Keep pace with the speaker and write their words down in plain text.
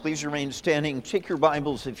Please remain standing. Take your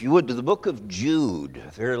Bibles, if you would, to the book of Jude. The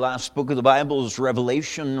very last book of the Bible is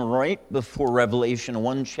Revelation, right before Revelation, a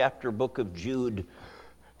one-chapter book of Jude.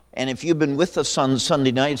 And if you've been with us on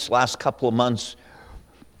Sunday nights last couple of months,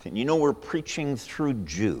 then you know we're preaching through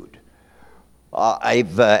Jude.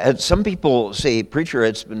 I've had some people say, "Preacher,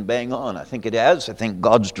 it's been bang on." I think it has. I think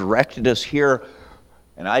God's directed us here.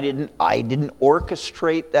 And I didn't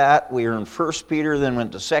orchestrate that. We were in 1 Peter, then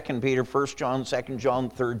went to 2 Peter, 1 John, 2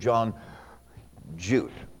 John, 3 John,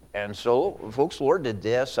 Jude. And so, folks, the Lord did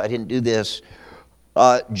this. I didn't do this.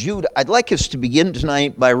 Jude, I'd like us to begin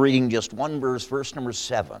tonight by reading just one verse number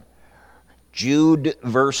 7. Jude,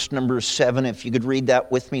 verse number 7. If you could read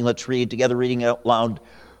that with me, let's read it together, reading it out loud.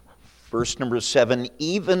 Verse number 7.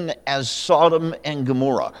 Even as Sodom and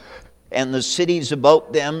Gomorrah and the cities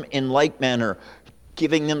about them in like manner,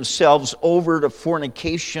 giving themselves over to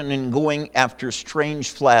fornication and going after strange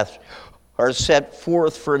flesh, are set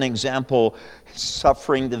forth for an example,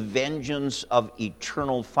 suffering the vengeance of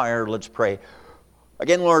eternal fire. Let's pray.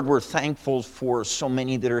 Again, Lord, we're thankful for so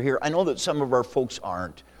many that are here. I know that some of our folks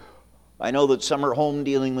aren't. I know that some are home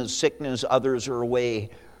dealing with sickness, others are away.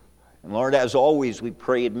 And Lord, as always, we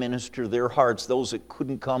pray, administer their hearts, those that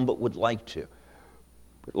couldn't come but would like to.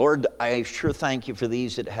 But Lord, I sure thank you for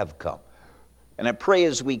these that have come. And I pray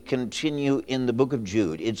as we continue in the book of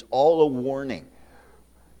Jude, it's all a warning.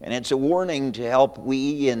 And it's a warning to help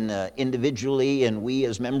we individually and we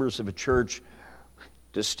as members of a church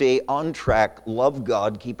to stay on track, love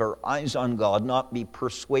God, keep our eyes on God, not be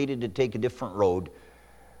persuaded to take a different road.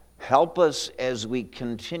 Help us as we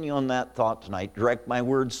continue on that thought tonight. Direct my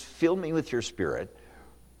words, fill me with your Spirit.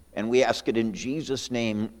 And we ask it in Jesus'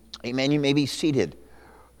 name. Amen. You may be seated.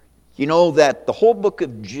 You know that the whole book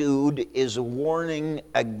of Jude is a warning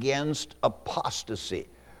against apostasy.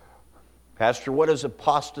 Pastor, what is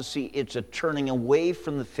apostasy? It's a turning away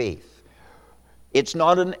from the faith. It's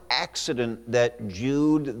not an accident that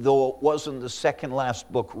Jude, though it wasn't the second last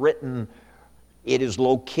book written, it is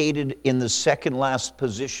located in the second last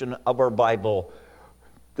position of our Bible.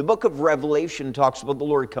 The book of Revelation talks about the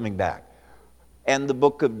Lord coming back. And the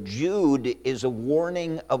book of Jude is a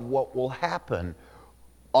warning of what will happen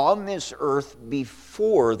on this earth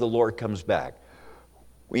before the Lord comes back.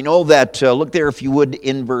 We know that, look there if you would,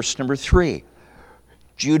 in verse number 3.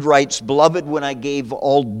 Jude writes, "Beloved, when I gave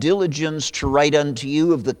all diligence to write unto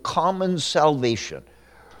you of the common salvation."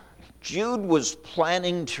 Jude was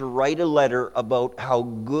planning to write a letter about how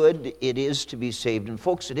good it is to be saved. And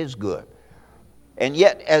folks, it is good. And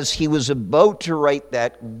yet, as he was about to write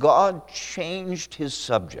that, God changed his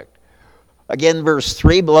subject. Again, verse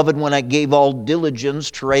 3, "Beloved, when I gave all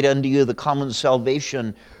diligence to write unto you the common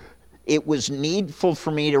salvation, it was needful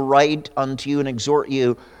for me to write unto you and exhort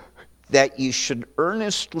you that you should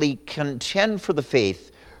earnestly contend for the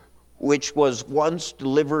faith which was once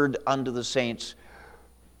delivered unto the saints."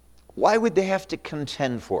 Why would they have to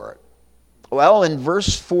contend for it? Well, in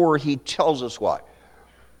verse 4, he tells us why.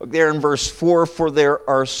 Look there in verse 4, "For there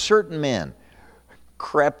are certain men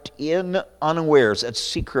crept in unawares," that's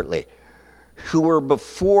secretly, "who were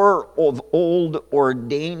before of old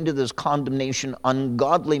ordained to this condemnation,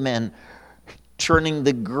 ungodly men, turning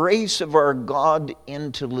the grace of our God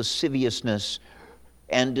into lasciviousness,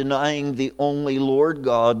 and denying the only Lord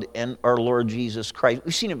God and our Lord Jesus Christ."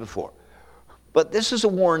 We've seen it before. But this is a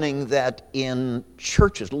warning that in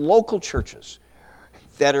churches, local churches,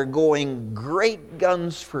 that are going great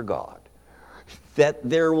guns for God, that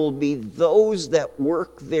there will be those that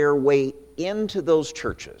work their way into those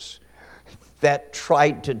churches that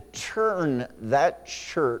tried to turn that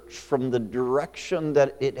church from the direction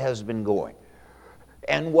that it has been going.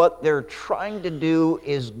 And what they're trying to do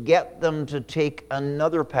is get them to take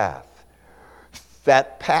another path.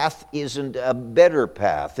 That path isn't a better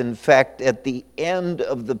path. In fact, at the end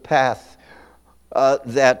of the path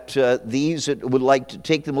these would like to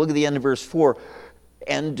take them, look at the end of verse 4,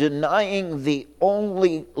 "and denying the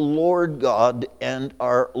only Lord God and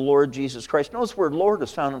our Lord Jesus Christ." Notice the word Lord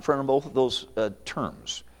is found in front of both of those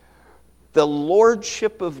terms. The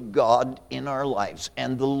lordship of God in our lives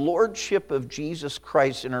and the lordship of Jesus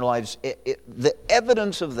Christ in our lives. The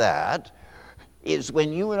evidence of that is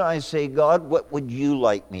when you and I say, "God, what would you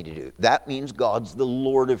like me to do?" That means God's the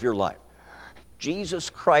Lord of your life. "Jesus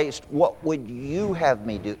Christ, what would you have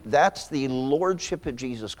me do?" That's the lordship of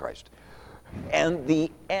Jesus Christ. And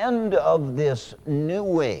the end of this new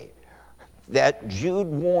way that Jude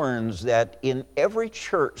warns that in every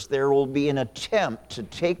church there will be an attempt to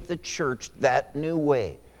take the church that new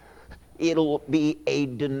way. It'll be a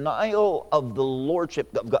denial of the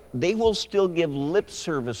lordship of God. They will still give lip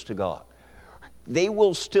service to God. They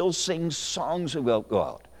will still sing songs about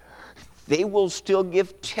God. They will still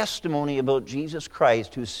give testimony about Jesus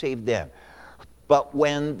Christ who saved them. But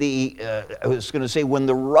when when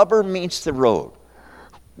the rubber meets the road,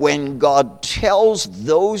 when God tells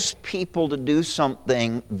those people to do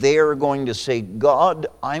something, they're going to say, God,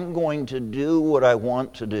 I'm going to do what I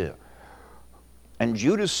want to do. And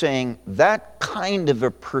Jude is saying that kind of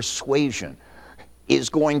a persuasion is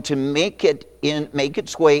going to make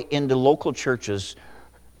its way into local churches,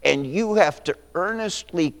 and you have to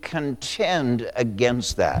earnestly contend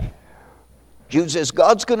against that. Jude says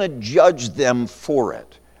God's going to judge them for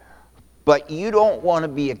it, but you don't want to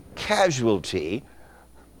be a casualty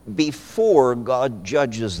before God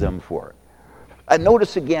judges them for it. And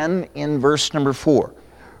notice again in verse number 4.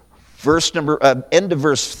 End of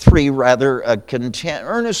verse 3,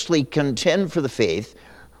 earnestly contend for the faith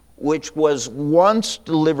which was once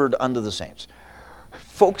delivered unto the saints.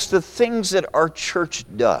 Folks, the things that our church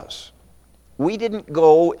does, we didn't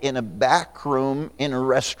go in a back room in a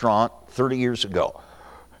restaurant 30 years ago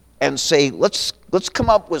and say, let's come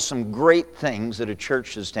up with some great things that a church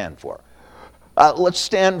should stand for. Let's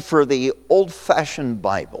stand for the old-fashioned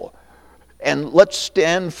Bible. And let's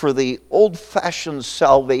stand for the old-fashioned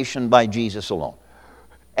salvation by Jesus alone.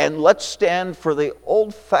 And let's stand for the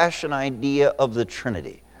old-fashioned idea of the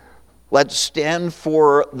Trinity. Let's stand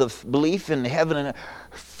for the belief in heaven. And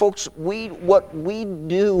folks, what we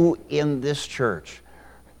do in this church,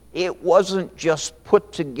 it wasn't just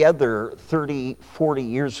put together 30, 40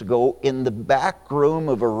 years ago in the back room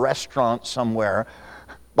of a restaurant somewhere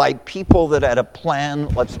by people that had a plan,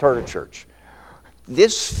 let's start a church.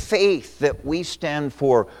 This faith that we stand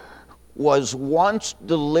for was once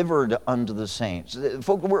delivered unto the saints.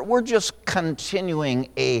 Folks, we're just continuing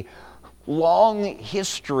a long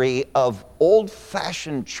history of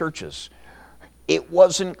old-fashioned churches. It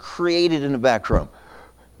wasn't created in a back room.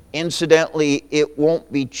 Incidentally, it won't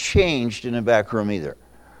be changed in a back room either,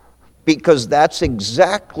 because that's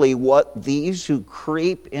exactly what these who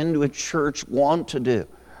creep into a church want to do.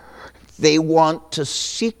 They want to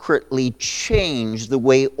secretly change the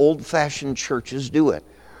way old-fashioned churches do it.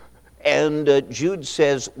 And Jude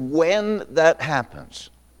says, when that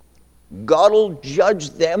happens, God will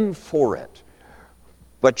judge them for it.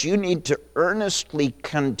 But you need to earnestly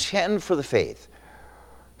contend for the faith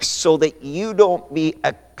so that you don't be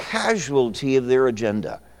a casualty of their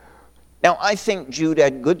agenda. Now, I think Jude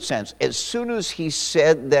had good sense. As soon as he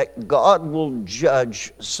said that God will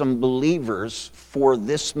judge some believers for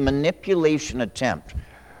this manipulation attempt,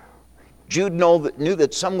 Jude knew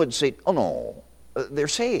that some would say, oh no, they're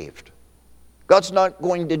saved. God's not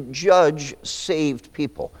going to judge saved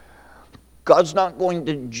people. God's not going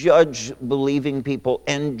to judge believing people.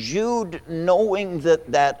 And Jude, knowing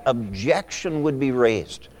that objection would be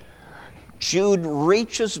raised, Jude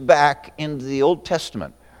reaches back into the Old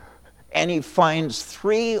Testament and he finds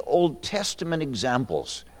 3 Old Testament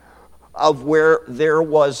examples of where there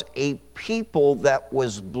was a people that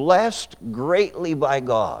was blessed greatly by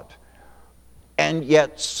God, and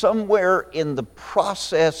yet somewhere in the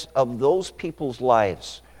process of those people's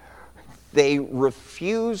lives, they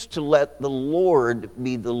refused to let the Lord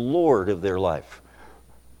be the Lord of their life,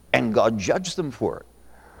 and God judged them for it.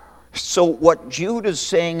 So what Jude is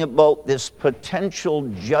saying about this potential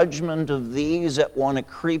judgment of these that want to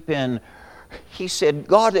creep in, he said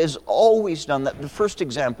God has always done that. The first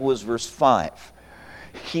example was verse 5.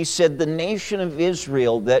 He said the nation of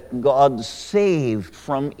Israel that God saved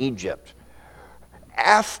from Egypt.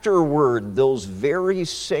 Afterward, those very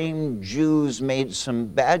same Jews made some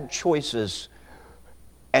bad choices,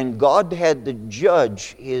 and God had to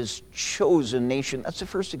judge his chosen nation. That's the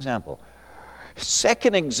first example.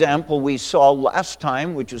 Second example we saw last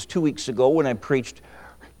time, which was 2 weeks ago when I preached.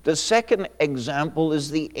 The second example is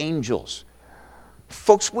the angels.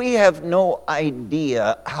 Folks, we have no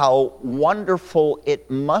idea how wonderful it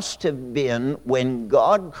must have been when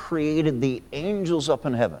God created the angels up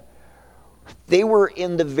in heaven. They were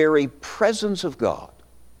in the very presence of God.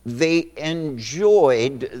 They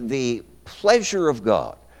enjoyed the pleasure of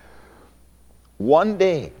God. One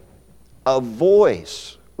day, a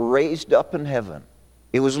voice raised up in heaven.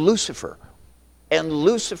 It was Lucifer. And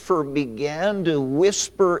Lucifer began to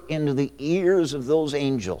whisper into the ears of those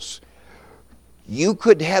angels, you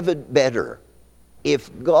could have it better if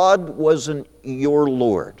God wasn't your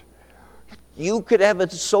Lord. You could have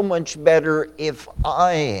it so much better if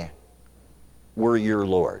I were your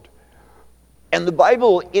Lord. And the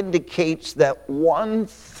Bible indicates that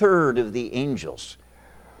 1/3 of the angels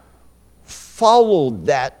followed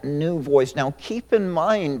that new voice. Now keep in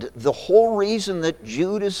mind the whole reason that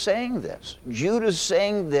Jude is saying this. Jude is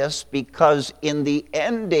saying this because in the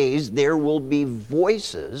end days there will be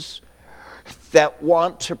voices that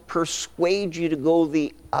want to persuade you to go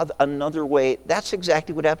another way. That's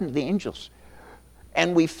exactly what happened to the angels.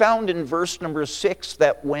 And we found in verse number 6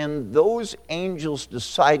 that when those angels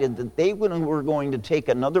decided that they were going to take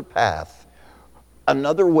another path,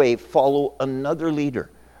 another way, follow another leader,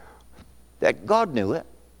 that God knew it.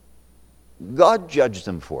 God judged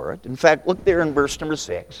them for it. In fact, look there in verse number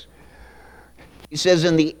 6. He says,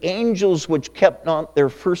 "And the angels which kept not their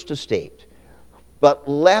first estate, but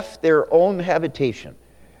left their own habitation,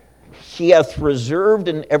 he hath reserved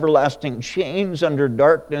in everlasting chains under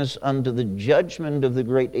darkness unto the judgment of the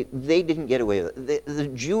great day." They didn't get away with it. The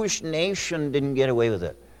Jewish nation didn't get away with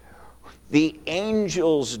it. The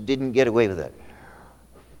angels didn't get away with it.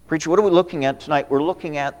 Preacher, what are we looking at tonight? We're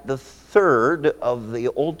looking at the third of the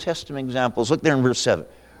Old Testament examples. Look there in verse 7.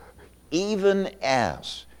 Even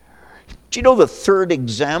as. Do you know the third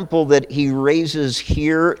example that he raises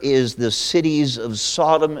here is the cities of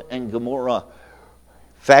Sodom and Gomorrah?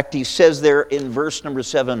 In fact, he says there in verse number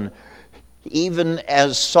 7, "Even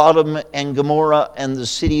as Sodom and Gomorrah and the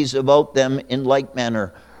cities about them in like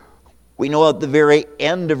manner." We know at the very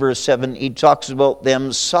end of verse 7, he talks about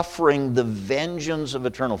them suffering the vengeance of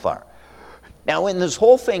eternal fire. Now, in this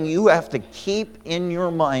whole thing, you have to keep in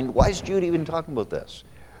your mind, why is Jude even talking about this?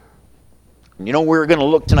 You know, we're going to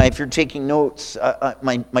look tonight, if you're taking notes,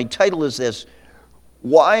 my title is this: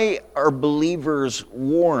 why are believers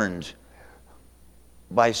warned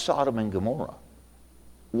by Sodom and Gomorrah?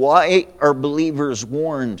 Why are believers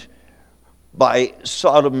warned by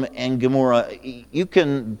Sodom and Gomorrah? You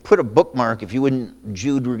can put a bookmark, if you wouldn't,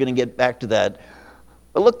 Jude, we're going to get back to that.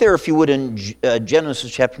 But look there, if you would, in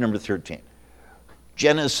Genesis chapter number 13.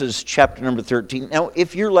 Genesis chapter number 13. Now,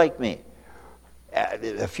 if you're like me,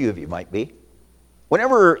 a few of you might be,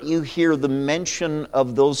 whenever you hear the mention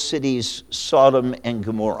of those cities, Sodom and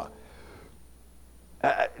Gomorrah,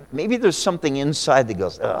 maybe there's something inside that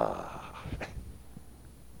goes, ah.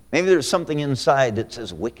 Maybe there's something inside that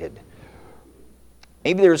says wicked.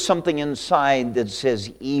 Maybe there's something inside that says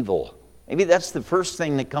evil. Maybe that's the first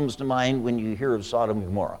thing that comes to mind when you hear of Sodom and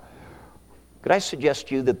Gomorrah. Could I suggest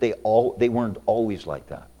to you that they weren't always like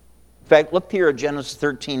that? In fact, look here at Genesis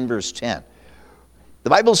 13, verse 10. The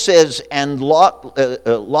Bible says, "And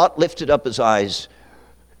Lot lifted up his eyes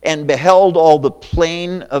and beheld all the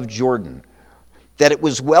plain of Jordan, that it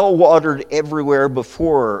was well watered everywhere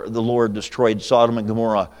before the Lord destroyed Sodom and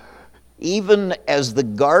Gomorrah, even as the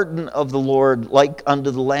garden of the Lord, like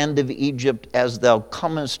unto the land of Egypt, as thou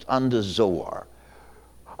comest unto Zoar."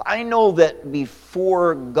 I know that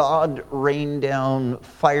before God rained down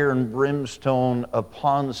fire and brimstone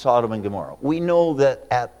upon Sodom and Gomorrah, we know that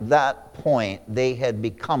at that point they had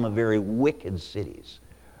become a very wicked cities.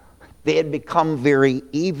 They had become very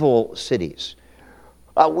evil cities.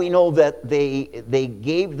 We know that they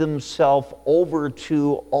gave themselves over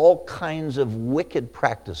to all kinds of wicked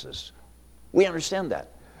practices. We understand that.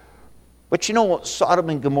 But you know what? Sodom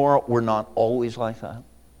and Gomorrah were not always like that.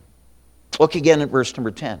 Look again at verse number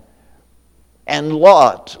 10. "And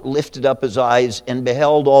Lot lifted up his eyes and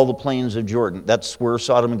beheld all the plains of Jordan." That's where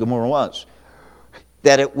Sodom and Gomorrah was.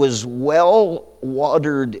 "That it was well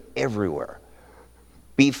watered everywhere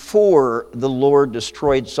before the Lord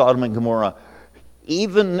destroyed Sodom and Gomorrah,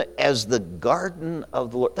 even as the garden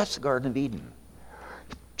of the Lord." That's the Garden of Eden.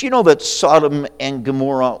 Do you know that Sodom and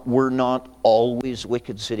Gomorrah were not always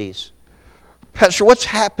wicked cities? Pastor, what's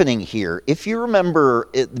happening here? If you remember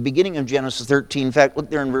at the beginning of Genesis 13, in fact, look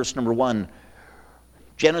there in verse number 1.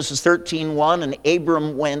 Genesis 13:1, "And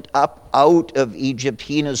Abram went up out of Egypt,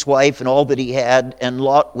 he and his wife and all that he had, and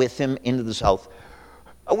Lot with him into the south."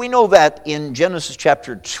 We know that in Genesis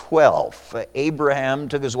chapter 12, Abraham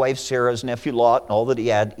took his wife Sarah, his nephew Lot, and all that he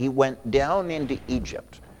had. He went down into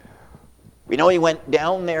Egypt. We know he went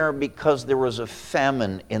down there because there was a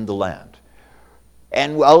famine in the land.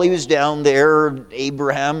 And while he was down there,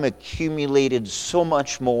 Abraham accumulated so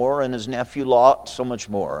much more, and his nephew Lot so much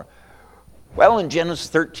more. Well, in Genesis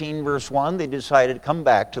 13, verse 1, they decided to come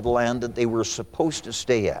back to the land that they were supposed to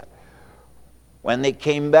stay at. When they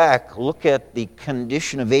came back, look at the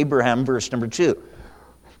condition of Abraham, verse number 2.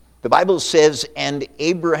 The Bible says, "And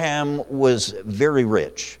Abraham was very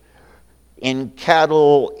rich in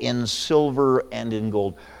cattle, in silver, and in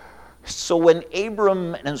gold." So when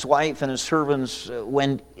Abram and his wife and his servants,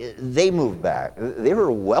 when they moved back, they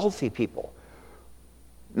were wealthy people.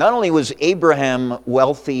 Not only was Abraham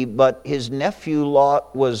wealthy, but his nephew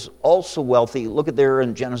Lot was also wealthy. Look at there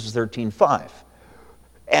in Genesis 13:5.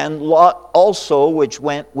 "And Lot also, which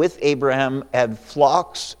went with Abraham, had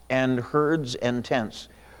flocks and herds and tents."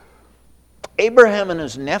 Abraham and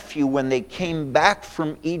his nephew, when they came back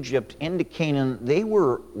from Egypt into Canaan, they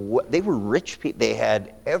were rich people. They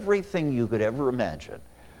had everything you could ever imagine.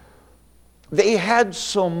 They had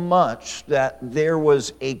so much that there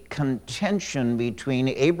was a contention between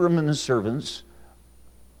Abram and his servants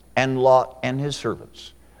and Lot and his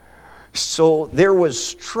servants. So there was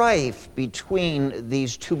strife between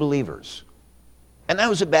these two believers. And that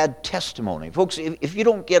was a bad testimony. Folks, if you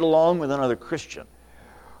don't get along with another Christian,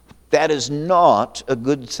 that is not a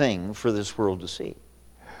good thing for this world to see.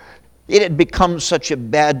 It had become such a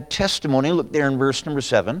bad testimony. Look there in verse number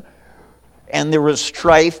 7. And there was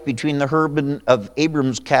strife between the herdman of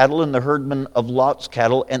Abram's cattle and the herdman of Lot's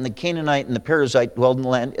cattle, and the Canaanite and the Perizzite dwelled in the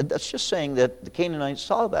land. And that's just saying that the Canaanite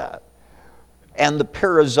saw that. And the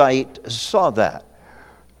Perizzite saw that.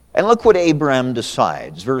 And look what Abram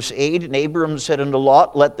decides. Verse 8, and Abram said unto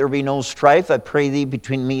Lot, let there be no strife, I pray thee,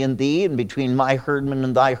 between me and thee, and between my herdmen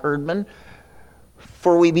and thy herdmen,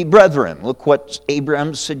 for we be brethren. Look what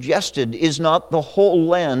Abram suggested. Is not the whole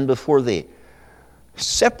land before thee?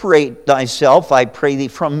 Separate thyself, I pray thee,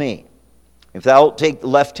 from me. If thou wilt take the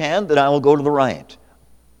left hand, then I will go to the right.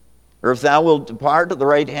 Or if thou wilt depart to the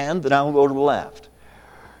right hand, then I will go to the left.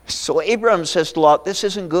 So Abraham says to Lot, this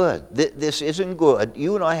isn't good. This isn't good.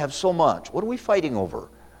 You and I have so much. What are we fighting over?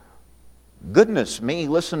 Goodness me,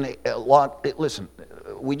 listen, Lot, listen,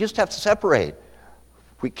 we just have to separate.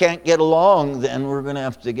 If we can't get along, then we're going to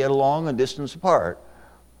have to get along a distance apart.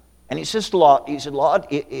 And he says to Lot, he said, Lot,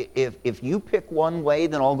 if you pick one way,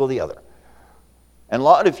 then I'll go the other. And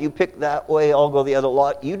Lot, if you pick that way, I'll go the other.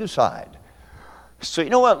 Lot, you decide. So you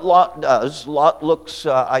know what Lot does? Lot looks,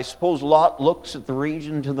 I suppose Lot looks at the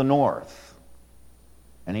region to the north.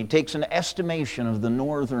 And he takes an estimation of the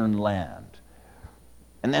northern land.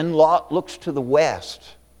 And then Lot looks to the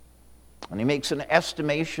west. And he makes an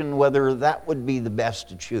estimation whether that would be the best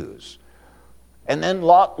to choose. And then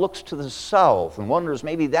Lot looks to the south and wonders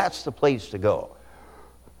maybe that's the place to go.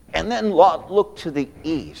 And then Lot looked to the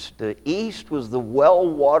east. The east was the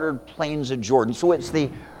well-watered plains of Jordan. So it's the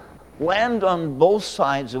land on both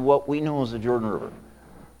sides of what we know as the Jordan River.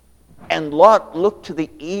 And Lot looked to the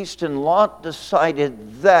east, and Lot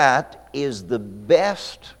decided that is the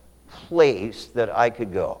best place that I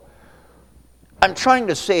could go. I'm trying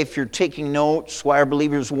to say, if you're taking notes, why are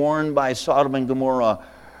believers warned by Sodom and Gomorrah?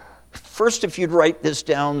 First, if you'd write this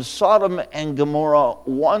down, Sodom and Gomorrah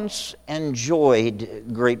once enjoyed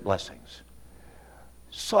great blessings.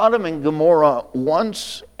 Sodom and Gomorrah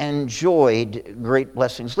once enjoyed great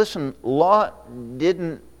blessings. Listen, Lot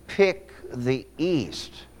didn't pick the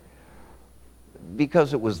east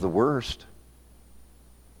because it was the worst.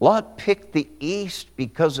 Lot picked the east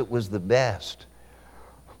because it was the best.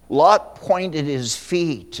 Lot pointed his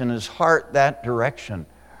feet and his heart that direction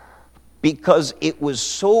because it was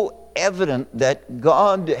so evident that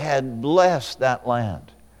God had blessed that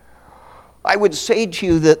land. I would say to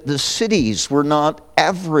you that the cities were not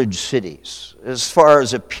average cities as far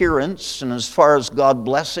as appearance and as far as God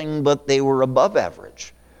blessing, but they were above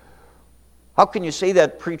average. How can you say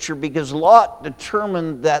that, preacher? Because Lot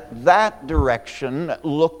determined that that direction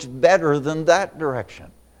looked better than that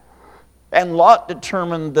direction. And Lot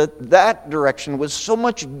determined that that direction was so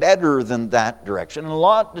much better than that direction. And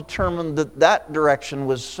Lot determined that that direction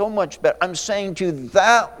was so much better. I'm saying to you,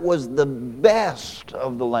 that was the best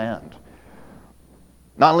of the land.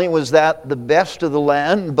 Not only was that the best of the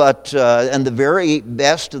land, but and the very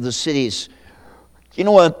best of the cities. You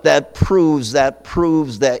know what that proves? That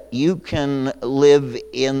proves that you can live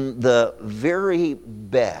in the very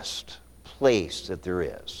best place that there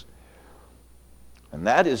is. And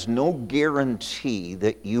that is no guarantee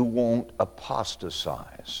that you won't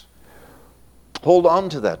apostatize. Hold on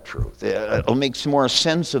to that truth. It'll make some more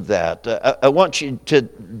sense of that. I want you to,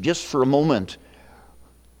 just for a moment,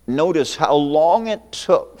 notice how long it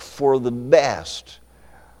took for the best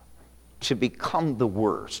to become the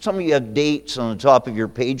worst. Some of you have dates on the top of your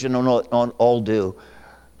page, and all do.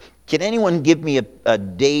 Can anyone give me a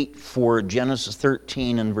date for Genesis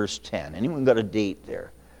 13 and verse 10? Anyone got a date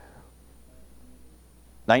there?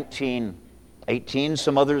 1918.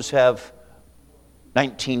 Some others have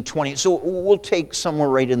 1920. So we'll take somewhere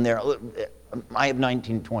right in there. I have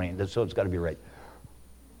 1920, so it's got to be right.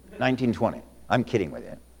 1920. I'm kidding with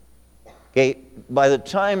you. Okay, by the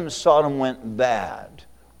time Sodom went bad,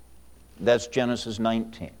 that's Genesis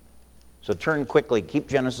 19. So turn quickly, keep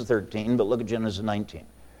Genesis 13, but look at Genesis 19.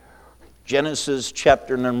 Genesis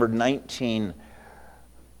chapter number 19.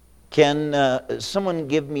 Can someone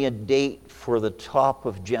give me a date for the top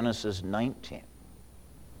of Genesis 19?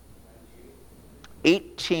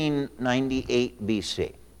 1898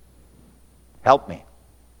 BC. Help me.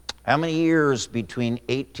 How many years between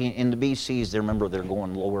 18, in the BCs, remember they're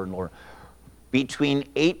going lower and lower. Between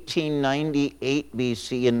 1898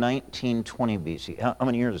 BC and 1920 BC, how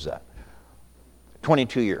many years is that?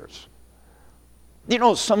 22 years. You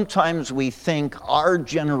know, sometimes we think our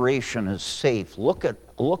generation is safe. Look at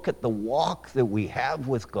the walk that we have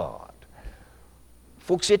with God.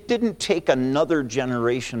 Folks, it didn't take another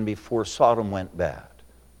generation before Sodom went bad.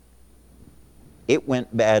 It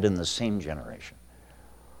went bad in the same generation.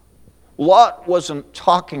 Lot wasn't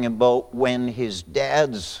talking about when his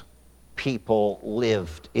dad's people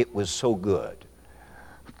lived, it was so good.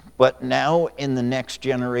 But now in the next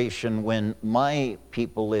generation, when my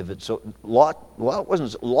people live, it's so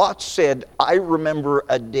Lot said, I remember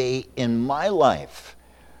a day in my life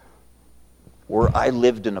where I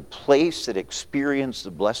lived in a place that experienced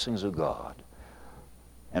the blessings of God.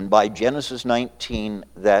 And by Genesis 19,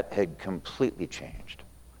 that had completely changed.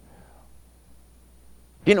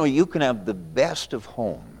 You know, you can have the best of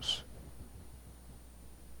homes,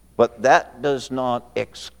 but that does not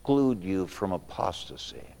exclude you from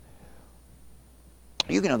apostasy.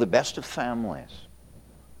 You can have the best of families,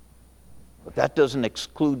 but that doesn't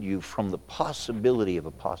exclude you from the possibility of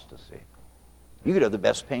apostasy. You could have the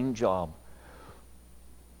best paying job.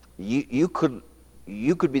 You could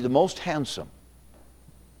be the most handsome.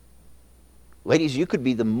 Ladies, you could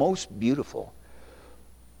be the most beautiful.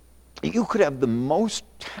 You could have the most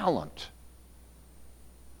talent.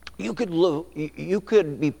 You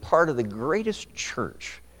could be part of the greatest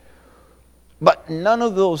church. But none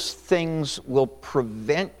of those things will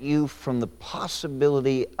prevent you from the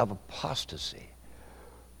possibility of apostasy.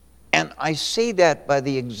 And I say that by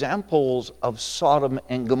the examples of Sodom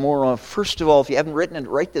and Gomorrah. First of all, if you haven't written it,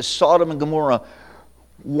 write this. Sodom and Gomorrah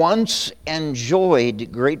once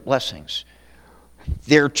enjoyed great blessings.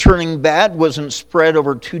 Their turning bad wasn't spread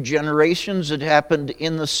over 2 generations. It happened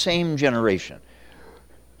in the same generation.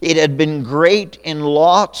 It had been great in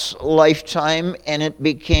Lot's lifetime, and it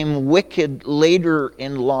became wicked later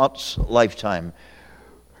in Lot's lifetime.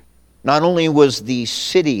 Not only was the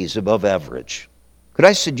cities above average, could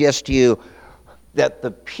I suggest to you that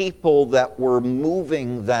the people that were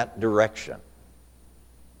moving that direction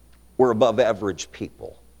were above average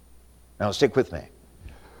people? Now stick with me.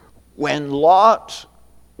 When Lot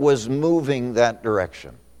was moving that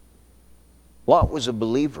direction, Lot was a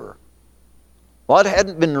believer. Lot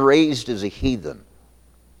hadn't been raised as a heathen.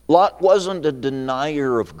 Lot wasn't a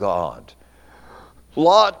denier of God.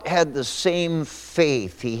 Lot had the same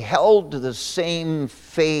faith. He held to the same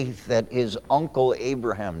faith that his uncle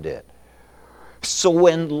Abraham did. So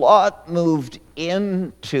when Lot moved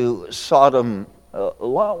into Sodom,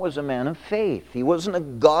 Lot was a man of faith. He wasn't a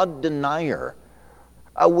God denier.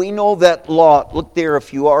 We know that Lot, look there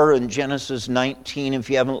if you are in Genesis 19, if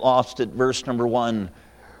you haven't lost it, verse number 1.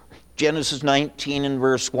 Genesis 19 and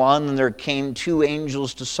verse 1, and there came 2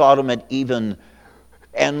 angels to Sodom at even,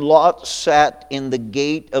 and Lot sat in the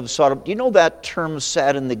gate of Sodom. Do you know that term,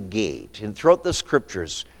 sat in the gate? And throughout the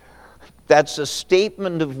scriptures, that's a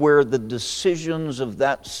statement of where the decisions of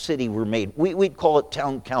that city were made. We'd call it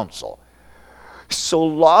town council. So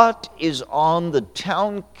Lot is on the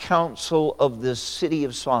town council of the city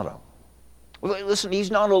of Sodom. Listen,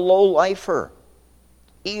 he's not a low-lifer.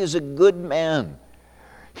 He is a good man.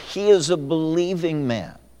 He is a believing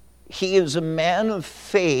man. He is a man of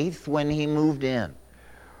faith when he moved in.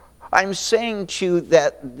 I'm saying to you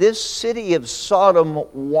that this city of Sodom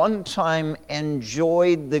one time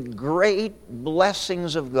enjoyed the great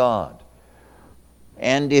blessings of God.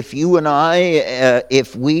 And if you and I,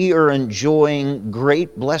 if we are enjoying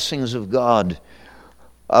great blessings of God,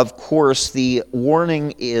 of course the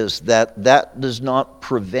warning is that that does not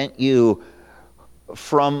prevent you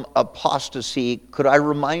from apostasy. Could I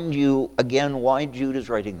remind you again why Jude is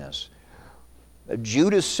writing this?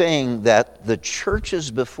 Jude is saying that the churches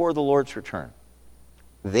before the Lord's return,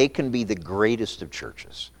 they can be the greatest of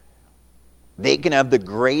churches. They can have the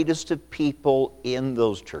greatest of people in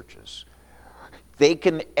those churches. They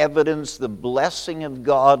can evidence the blessing of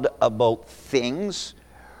God about things.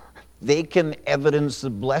 They can evidence the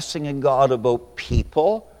blessing of God about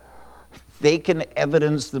people. They can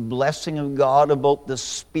evidence the blessing of God about the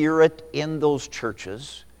Spirit in those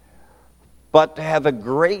churches. But to have a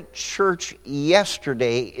great church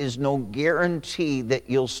yesterday is no guarantee that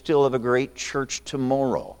you'll still have a great church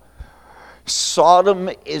tomorrow. Sodom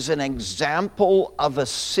is an example of a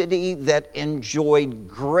city that enjoyed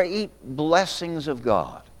great blessings of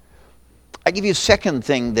God. I give you a second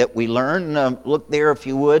thing that we learn. Look there if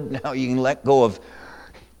you would. Now you can let go of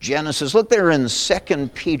Genesis. Look there in 2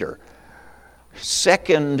 Peter.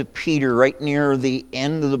 2 Peter, right near the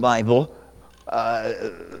end of the Bible.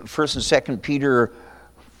 First and Second Peter,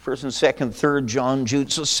 First and Second, Third John,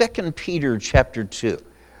 Jude. So 2 Peter chapter 2.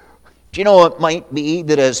 Do you know, it might be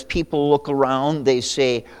that as people look around, they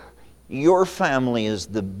say, your family is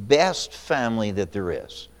the best family that there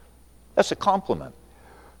is. That's a compliment.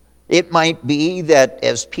 It might be that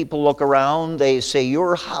as people look around, they say,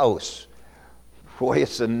 your house, boy,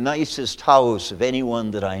 it's the nicest house of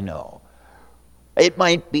anyone that I know. It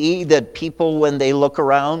might be that people, when they look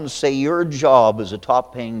around, say, your job is a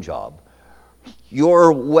top-paying job.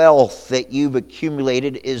 Your wealth that you've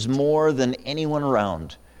accumulated is more than anyone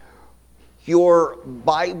around. Your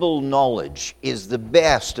Bible knowledge is the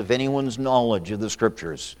best of anyone's knowledge of the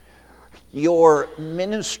Scriptures. Your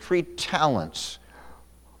ministry talents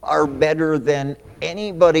are better than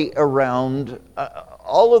anybody around.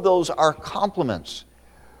 All of those are compliments.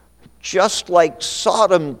 Just like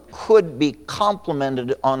Sodom could be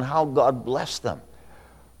complimented on how God blessed them.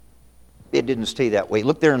 It didn't stay that way.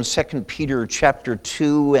 Look there in 2 Peter chapter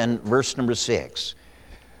 2 and verse number 6.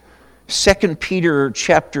 2 Peter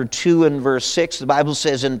chapter 2 and verse 6, the Bible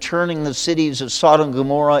says, in turning the cities of Sodom and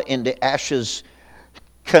Gomorrah into ashes,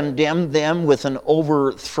 condemned them with an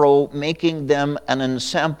overthrow, making them an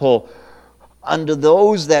ensample unto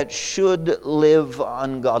those that should live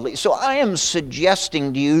ungodly. So I am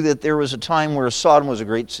suggesting to you that there was a time where Sodom was a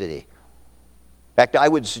great city. In fact, I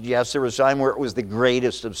would suggest there was a time where it was the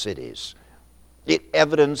greatest of cities. It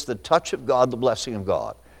evidenced the touch of God, the blessing of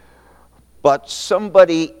God. But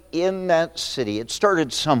somebody in that city, it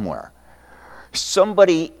started somewhere.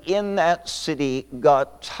 Somebody in that city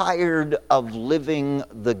got tired of living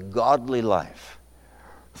the godly life.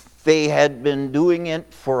 They had been doing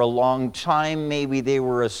it for a long time. Maybe they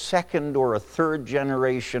were a second or a third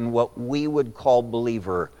generation, what we would call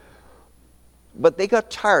believer. But they got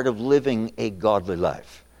tired of living a godly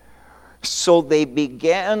life. So they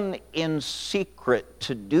began in secret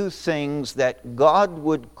to do things that God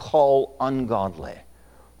would call ungodly.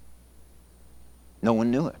 No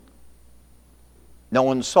one knew it. No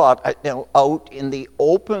one saw it. Now, out in the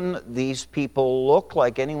open, these people looked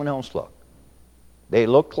like anyone else looked. They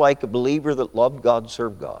looked like a believer that loved God,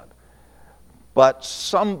 served God. But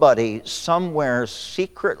somebody, somewhere,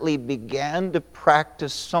 secretly began to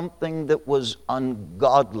practice something that was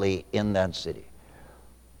ungodly in that city.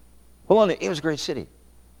 Hold on, it was a great city.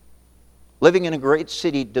 Living in a great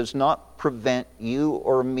city does not prevent you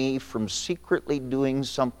or me from secretly doing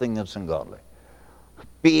something that's ungodly.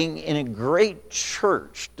 Being in a great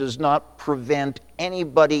church does not prevent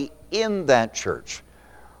anybody in that church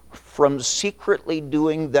from secretly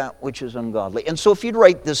doing that which is ungodly. And so if you'd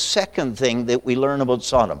write the second thing that we learn about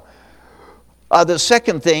Sodom. The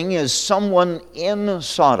second thing is someone in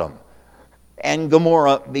Sodom and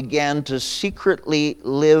Gomorrah began to secretly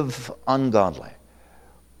live ungodly.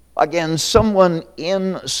 Again, someone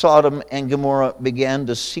in Sodom and Gomorrah began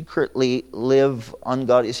to secretly live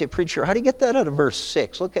ungodly. You say, preacher, how do you get that out of verse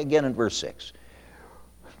 6? Look again at verse 6.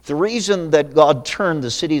 The reason that God turned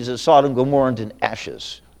the cities of Sodom and Gomorrah into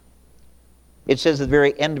ashes, it says at the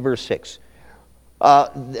very end of verse 6,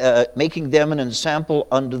 making them an ensample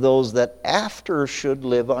unto those that after should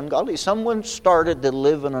live ungodly. Someone started to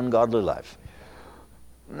live an ungodly life.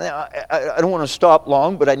 Now, I don't want to stop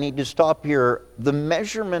long, but I need to stop here. The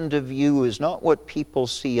measurement of you is not what people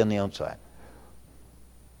see on the outside.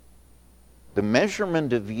 The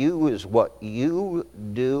measurement of you is what you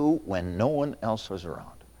do when no one else is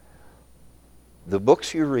around. The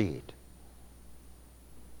books you read.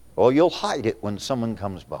 Oh, you'll hide it when someone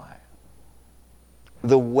comes by.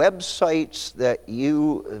 The websites that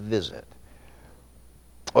you visit.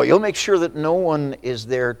 Oh, you'll make sure that no one is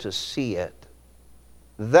there to see it.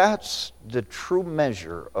 That's the true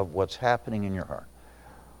measure of what's happening in your heart.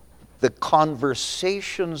 The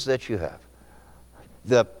conversations that you have.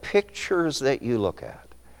 The pictures that you look at.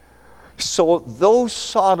 So though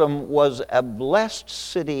Sodom was a blessed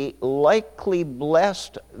city, likely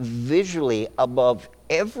blessed visually above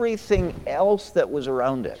everything else that was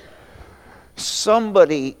around it,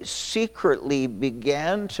 somebody secretly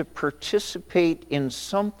began to participate in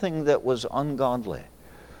something that was ungodly.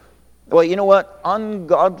 Well, you know what?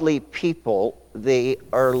 Ungodly people, they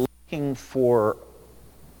are looking for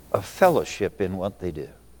a fellowship in what they do.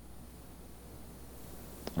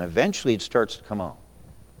 And eventually it starts to come out.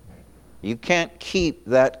 You can't keep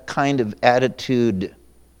that kind of attitude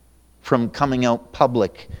from coming out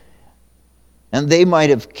public. And they might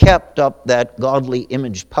have kept up that godly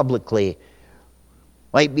image publicly.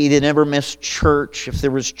 Might be they never missed church. If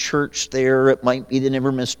there was church there, it might be they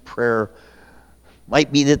never missed prayer.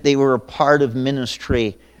 Might be that they were a part of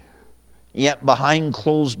ministry. Yet behind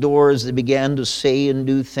closed doors, they began to say and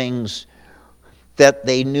do things that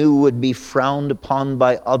they knew would be frowned upon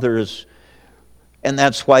by others, and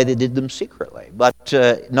that's why they did them secretly. But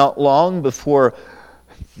not long before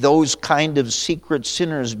those kind of secret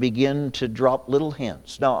sinners begin to drop little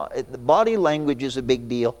hints. Now, the body language is a big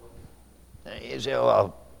deal. You say,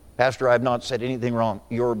 well, Pastor, I've not said anything wrong.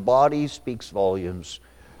 Your body speaks volumes.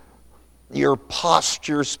 Your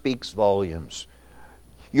posture speaks volumes.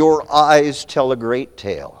 Your eyes tell a great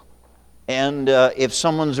tale. And if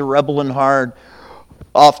someone's a rebel in heart,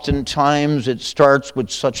 oftentimes it starts with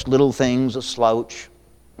such little things, a slouch.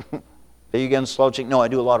 Are you against slouching? No, I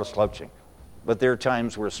do a lot of slouching. But there are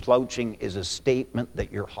times where slouching is a statement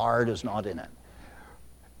that your heart is not in it.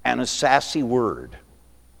 And a sassy word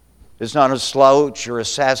is not a slouch or a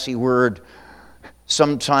sassy word.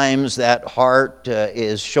 Sometimes that heart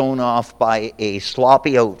is shown off by a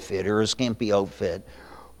sloppy outfit or a skimpy outfit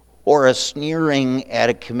or a sneering at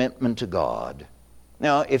a commitment to God.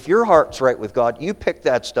 Now, if your heart's right with God, you pick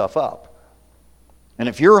that stuff up. And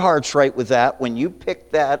if your heart's right with that, when you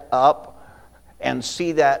pick that up and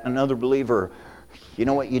see that in another believer, you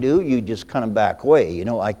know what you do? You just kind of back away. You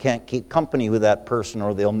know, I can't keep company with that person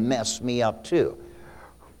or they'll mess me up too.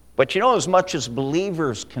 But you know, as much as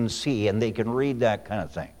believers can see and they can read that kind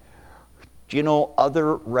of thing, do you know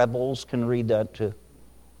other rebels can read that too?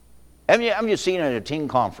 Haven't you seen it at a teen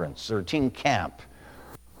conference or a teen camp?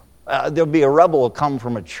 There'll be a rebel come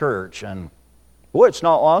from a church, and boy, it's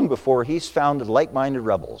not long before he's found like-minded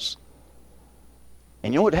rebels.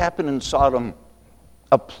 And you know what happened in Sodom?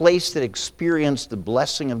 A place that experienced the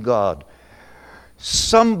blessing of God.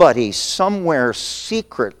 Somebody somewhere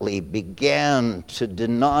secretly began to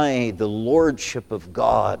deny the lordship of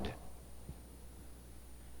God.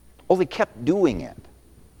 Oh, they kept doing it,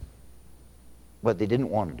 but they didn't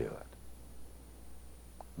want to do it.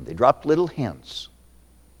 They dropped little hints.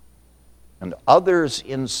 And others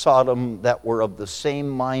in Sodom that were of the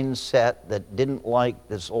same mindset, that didn't like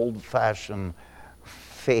this old-fashioned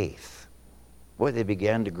faith, boy, they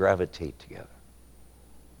began to gravitate together.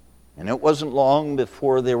 And it wasn't long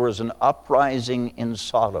before there was an uprising in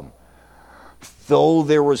Sodom. Though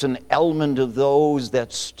there was an element of those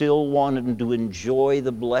that still wanted to enjoy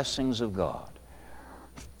the blessings of God,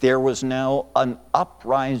 there was now an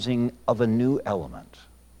uprising of a new element.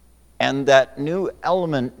 And that new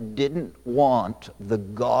element didn't want the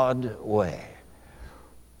God way.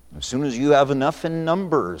 As soon as you have enough in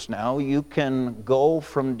numbers, now you can go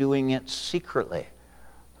from doing it secretly.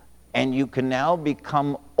 And you can now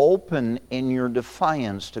become open in your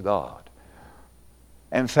defiance to God.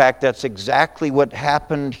 In fact, that's exactly what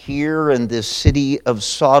happened here in this city of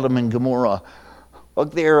Sodom and Gomorrah.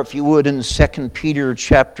 Look there, if you would, in 2 Peter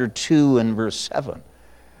chapter 2 and verse 7.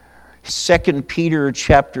 2 Peter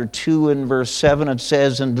chapter 2 and verse 7, it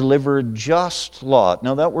says, and delivered just Lot.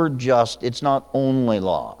 Now that word just, it's not only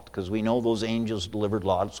Lot, because we know those angels delivered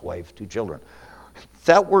Lot's wife, 2 children.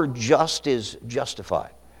 That word just is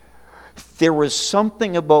justified. There was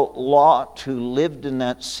something about Lot who lived in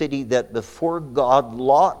that city that before God,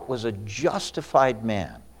 Lot was a justified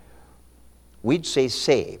man. We'd say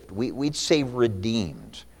saved. We'd say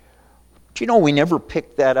redeemed. Do you know we never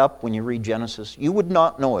picked that up when you read Genesis? You would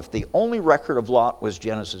not know. If the only record of Lot was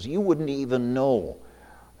Genesis, you wouldn't even know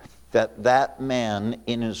that that man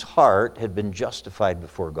in his heart had been justified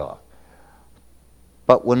before God.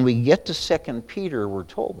 But when we get to 2 Peter, we're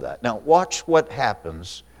told that. Now watch what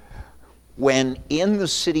happens when in the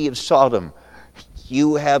city of Sodom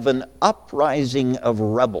you have an uprising of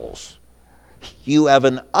rebels. You have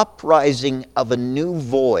an uprising of a new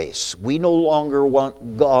voice. We no longer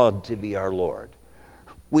want God to be our Lord.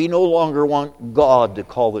 We no longer want God to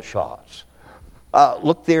call the shots.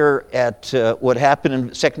 Look there at what happened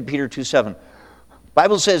in 2 Peter 2:7.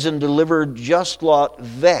 Bible says, and delivered just Lot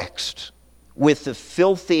vexed with the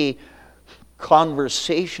filthy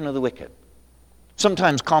conversation of the wicked.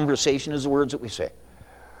 Sometimes conversation is the words that we say.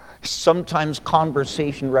 Sometimes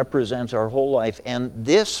conversation represents our whole life. And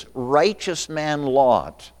this righteous man,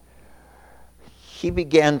 Lot, he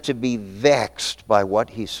began to be vexed by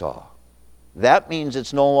what he saw. That means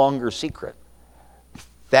it's no longer secret.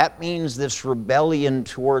 That means this rebellion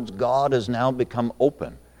towards God has now become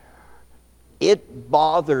open. It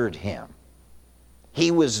bothered him.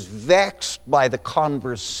 He was vexed by the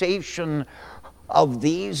conversation of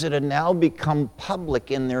these that had now become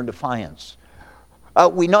public in their defiance.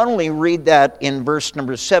 We not only read that in verse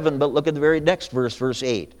number 7, but look at the very next verse, verse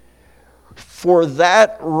 8. For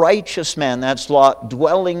that righteous man, that's Lot,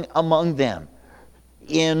 dwelling among them,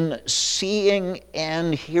 in seeing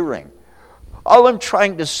and hearing. All I'm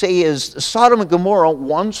trying to say is Sodom and Gomorrah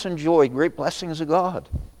once enjoyed great blessings of God.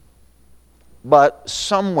 But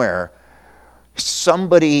somewhere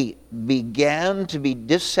somebody began to be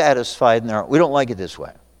dissatisfied in their heart. We don't like it this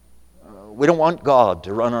way. We don't want God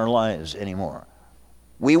to run our lives anymore.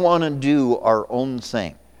 We want to do our own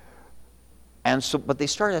thing. And so, but they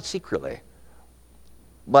started that secretly.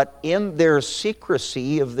 But in their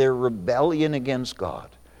secrecy of their rebellion against God,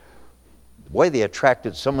 boy, they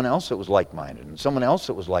attracted someone else that was like-minded, and someone else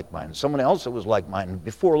that was like-minded, and someone else that was like-minded.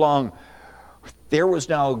 Before long, there was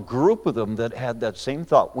now a group of them that had that same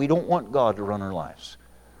thought. We don't want God to run our lives.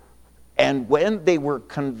 And when they were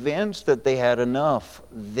convinced that they had enough,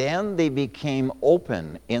 then they became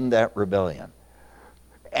open in that rebellion.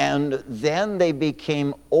 And then they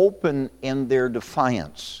became open in their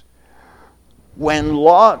defiance. When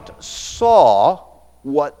Lot saw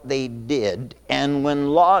what they did, and when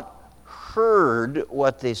Lot heard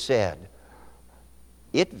what they said,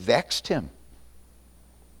 it vexed him.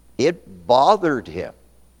 It bothered him.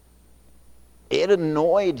 It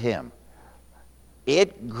annoyed him.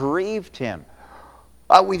 It grieved him.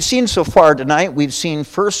 We've seen so far tonight, we've seen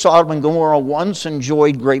first Sodom and Gomorrah once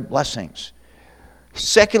enjoyed great blessings.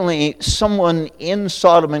 Secondly, someone in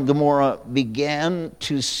Sodom and Gomorrah began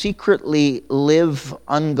to secretly live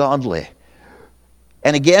ungodly.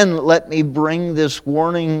 And again, let me bring this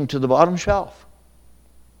warning to the bottom shelf.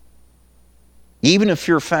 Even if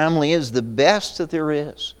your family is the best that there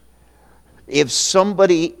is, if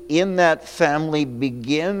somebody in that family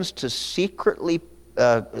begins to secretly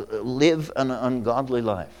live an ungodly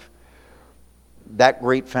life, that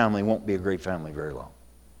great family won't be a great family very long.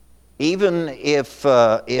 Even if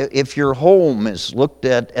your home is looked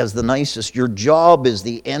at as the nicest, your job is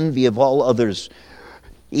the envy of all others,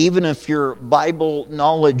 even if your Bible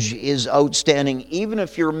knowledge is outstanding, even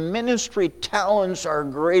if your ministry talents are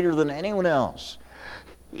greater than anyone else,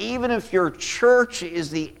 even if your church is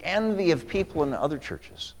the envy of people in other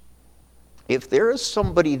churches, if there is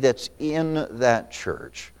somebody that's in that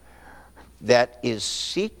church that is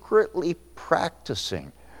secretly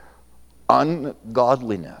practicing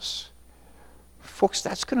ungodliness, folks,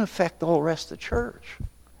 that's going to affect the whole rest of the church.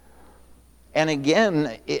 And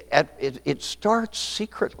again, it starts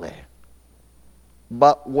secretly.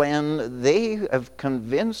 But when they have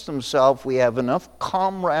convinced themselves we have enough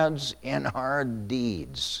comrades in our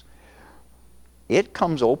deeds, it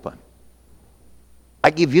comes open. I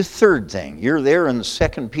give you a third thing. You're there in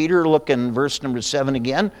 2 Peter, look in verse number 7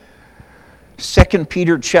 again. 2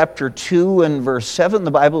 Peter chapter 2 and verse 7,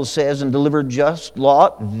 the Bible says, and delivered just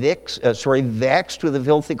Lot, vexed with the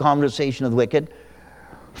filthy conversation of the wicked.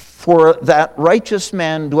 For that righteous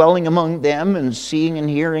man dwelling among them and seeing and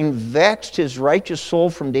hearing vexed his righteous soul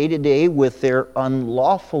from day to day with their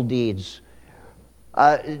unlawful deeds.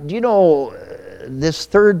 Do you know this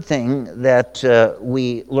third thing that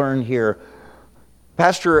we learn here?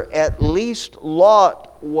 Pastor, at least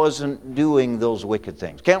Lot wasn't doing those wicked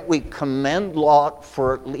things. Can't we commend Lot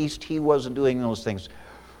for at least he wasn't doing those things?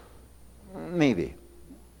 Maybe.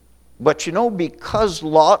 But you know, because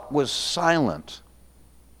Lot was silent,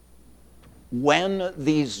 when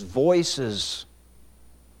these voices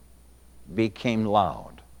became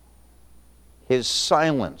loud, his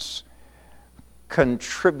silence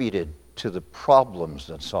contributed to the problems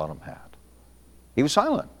that Sodom had. He was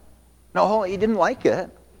silent. No, he didn't like it.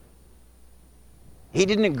 He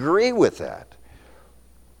didn't agree with that.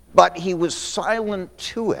 But he was silent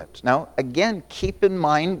to it. Now, again, keep in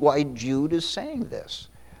mind why Jude is saying this.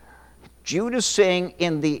 Jude is saying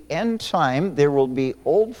in the end time there will be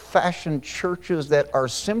old-fashioned churches that are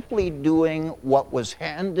simply doing what was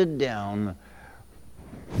handed down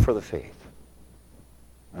for the faith.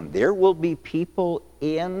 And there will be people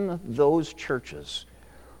in those churches,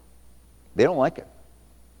 they don't like it.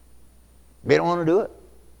 They don't want to do it.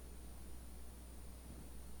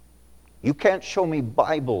 You can't show me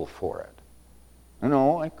Bible for it.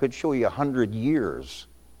 No, I could show you 100 years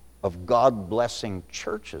of God-blessing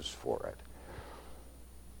churches for it.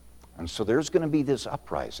 And so there's going to be this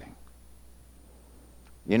uprising.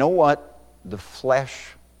 You know what the flesh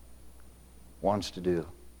wants to do?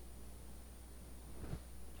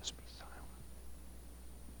 Just be silent.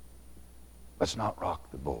 Let's not rock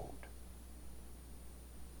the boat.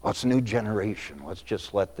 Let's new generation. Let's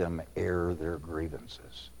just let them air their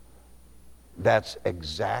grievances. That's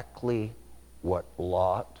exactly what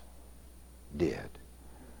Lot did.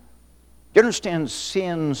 You understand,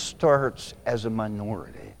 sin starts as a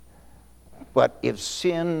minority. But if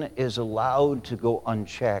sin is allowed to go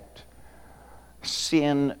unchecked,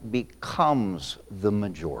 sin becomes the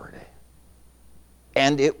majority.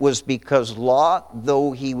 And it was because Lot,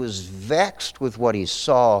 though he was vexed with what he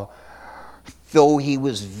saw, though he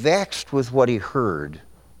was vexed with what he heard,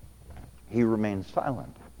 he remained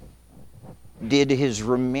silent. Did his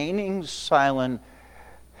remaining silent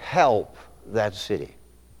help that city?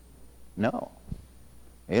 No.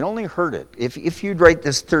 It only hurt it. If you'd write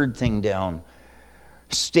this third thing down,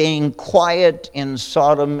 staying quiet in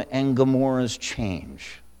Sodom and Gomorrah's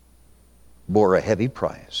change bore a heavy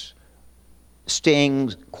price.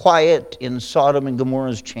 Staying quiet in Sodom and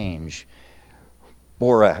Gomorrah's change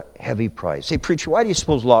bore a heavy price. Hey, preacher, why do you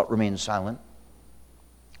suppose Lot remained silent?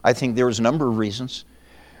 I think there was a number of reasons.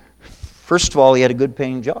 First of all, he had a good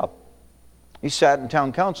paying job. He sat in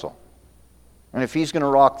town council. And if he's going to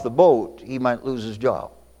rock the boat, he might lose his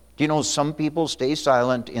job. Do you know some people stay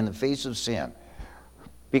silent in the face of sin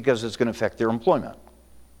because it's going to affect their employment,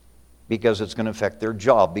 because it's going to affect their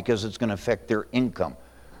job, because it's going to affect their income?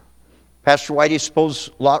 Pastor, why do you suppose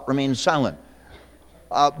Lot remained silent?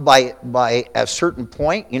 By a certain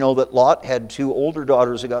point, you know that Lot had two older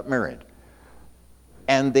daughters that got married.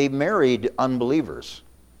 And they married unbelievers.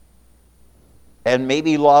 And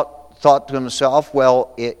maybe Lot thought to himself,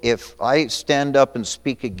 well, if I stand up and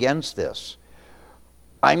speak against this,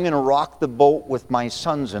 I'm going to rock the boat with my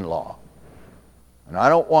sons-in-law. And I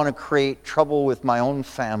don't want to create trouble with my own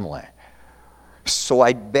family. So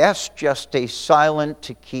I'd best just stay silent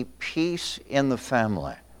to keep peace in the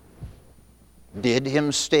family. Did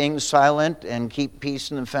him staying silent and keep peace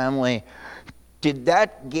in the family, did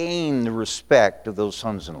that gain the respect of those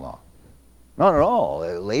sons-in-law? Not at all.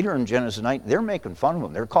 Later in Genesis 9, they're making fun of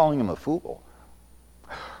him. They're calling him a fool.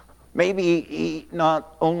 Maybe he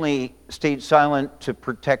not only stayed silent to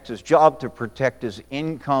protect his job, to protect his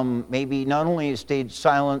income, maybe not only he stayed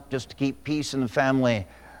silent just to keep peace in the family.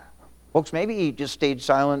 Folks, maybe he just stayed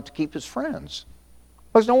silent to keep his friends.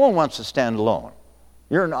 Because no one wants to stand alone.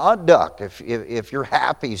 You're an odd duck if you're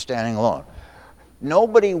happy standing alone.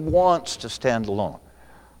 Nobody wants to stand alone.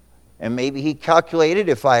 And maybe he calculated,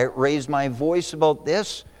 if I raise my voice about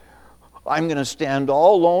this, I'm going to stand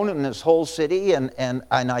all alone in this whole city, and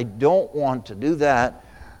I don't want to do that.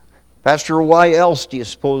 Pastor, why else do you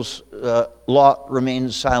suppose Lot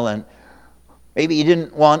remained silent? Maybe he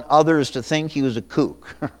didn't want others to think he was a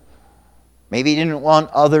kook. Maybe he didn't want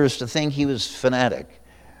others to think he was fanatic.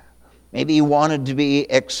 Maybe he wanted to be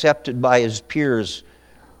accepted by his peers.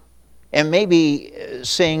 And maybe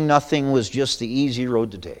saying nothing was just the easy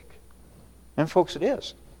road to take. And folks, it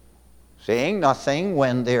is. Saying nothing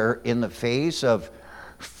when they're in the face of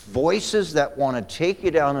voices that want to take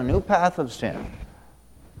you down a new path of sin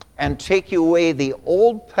and take you away the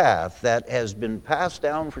old path that has been passed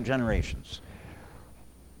down for generations.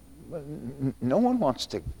 No one wants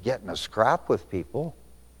to get in a scrap with people.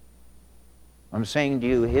 I'm saying to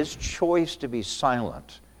you, his choice to be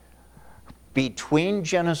silent between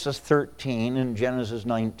Genesis 13 and Genesis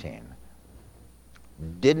 19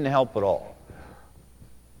 didn't help at all.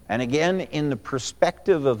 And again, in the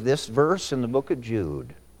perspective of this verse in the book of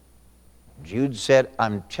Jude, Jude said,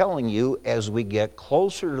 I'm telling you, as we get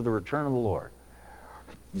closer to the return of the Lord,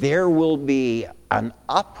 there will be an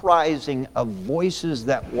uprising of voices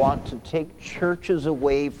that want to take churches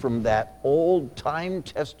away from that old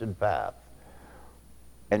time-tested path.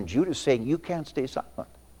 And Jude is saying, you can't stay silent.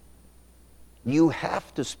 You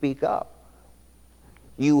have to speak up.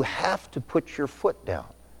 You have to put your foot down.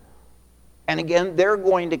 And again, they're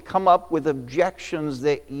going to come up with objections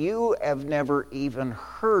that you have never even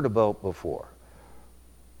heard about before.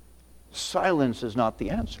 Silence is not the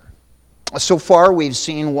answer. So far, we've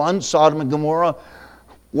seen one, Sodom and Gomorrah,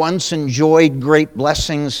 once enjoyed great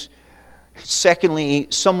blessings. Secondly,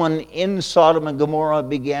 someone in Sodom and Gomorrah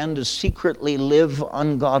began to secretly live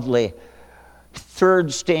ungodly.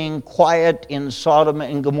 Third, staying quiet in Sodom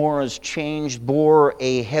and Gomorrah's change bore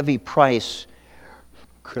a heavy price.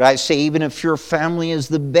 Could I say, even if your family is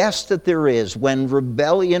the best that there is, when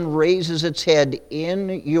rebellion raises its head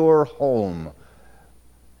in your home,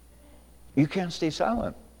 you can't stay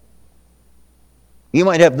silent. You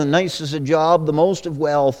might have the nicest of job, the most of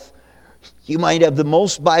wealth. You might have the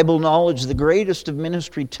most Bible knowledge, the greatest of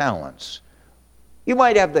ministry talents. You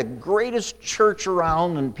might have the greatest church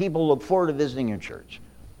around, and people look forward to visiting your church.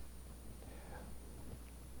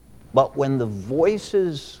 But when the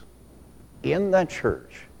voices in that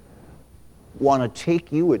church want to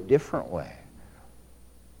take you a different way,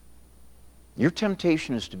 your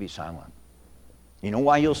temptation is to be silent. You know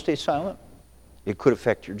why you'll stay silent? It could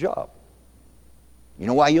affect your job. You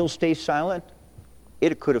know why you'll stay silent?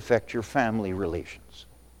 It could affect your family relations.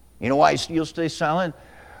 You know why you'll stay silent?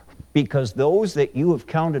 Because those that you have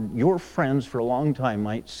counted your friends for a long time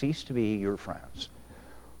might cease to be your friends.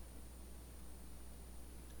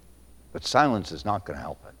 But silence is not going to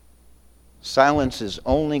help it. Silence is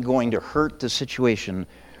only going to hurt the situation.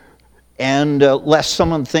 And lest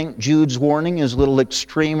someone think Jude's warning is a little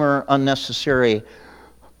extreme or unnecessary,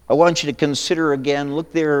 I want you to consider again,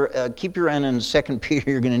 look there, keep your hand in 2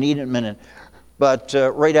 Peter, you're going to need it in a minute. But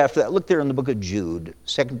right after that, look there in the book of Jude.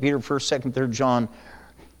 2 Peter, 1st, 2nd, 3rd John,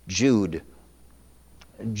 Jude.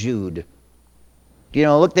 Jude.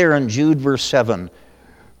 Look there in Jude, verse 7.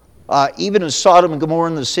 Even as Sodom and Gomorrah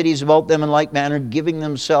and the cities about them in like manner, giving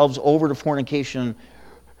themselves over to fornication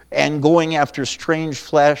and going after strange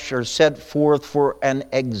flesh, are set forth for an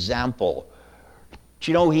example.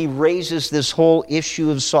 He raises this whole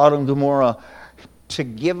issue of Sodom and Gomorrah to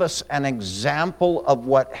give us an example of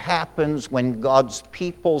what happens when God's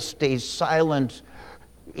people stay silent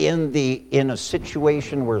in a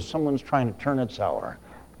situation where someone's trying to turn it sour.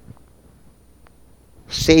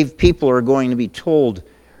 Saved people are going to be told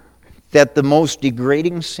that the most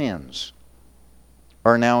degrading sins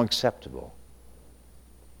are now acceptable.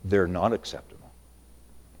 They're not acceptable.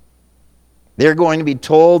 They're going to be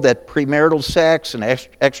told that premarital sex and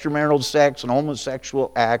extramarital sex and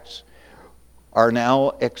homosexual acts are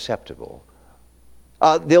now acceptable.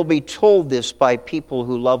 They'll be told this by people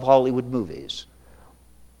who love Hollywood movies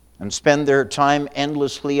and spend their time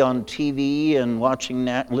endlessly on TV and listening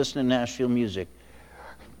to Nashville music.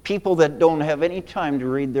 People that don't have any time to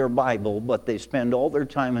read their Bible, but they spend all their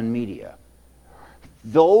time in media.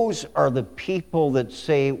 Those are the people that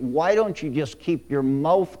say, why don't you just keep your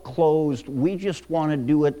mouth closed? We just want to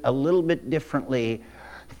do it a little bit differently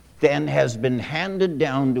than has been handed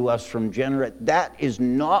down to us from generation. That is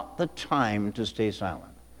not the time to stay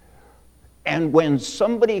silent. And when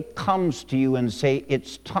somebody comes to you and say,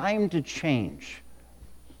 it's time to change,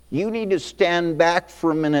 you need to stand back for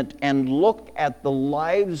a minute and look at the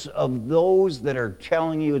lives of those that are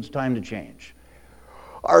telling you it's time to change.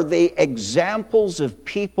 Are they examples of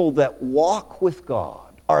people that walk with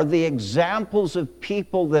God? Are they examples of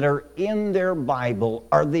people that are in their Bible?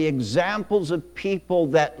 Are they examples of people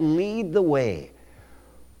that lead the way?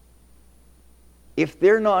 If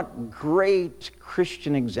they're not great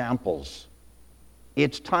Christian examples,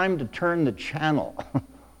 it's time to turn the channel.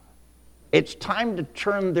 It's time to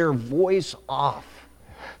turn their voice off.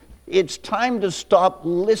 It's time to stop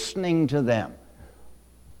listening to them.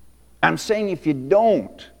 I'm saying if you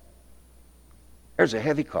don't, there's a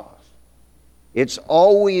heavy cost. It's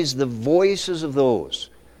always the voices of those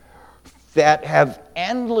that have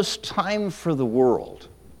endless time for the world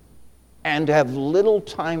and have little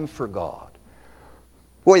time for God.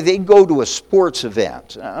 Boy, they'd go to a sports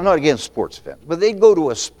event. I'm not against sports events, but they'd go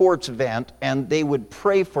to a sports event and they would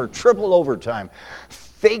pray for triple overtime.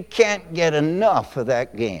 They can't get enough of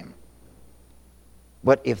that game.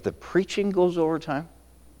 But if the preaching goes overtime,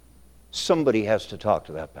 somebody has to talk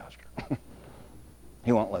to that pastor.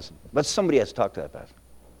 He won't listen. But somebody has to talk to that pastor.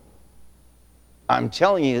 I'm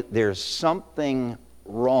telling you, there's something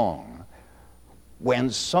wrong when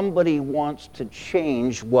somebody wants to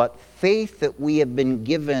change what faith that we have been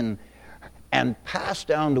given and passed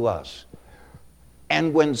down to us.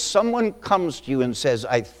 And when someone comes to you and says,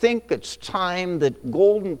 I think it's time that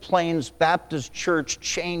Golden Plains Baptist Church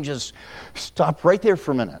changes, stop right there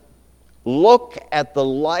for a minute. Look at the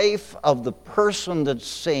life of the person that's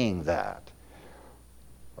saying that.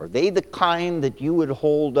 Are they the kind that you would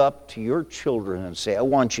hold up to your children and say, I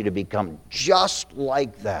want you to become just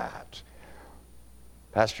like that?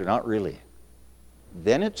 Pastor, not really.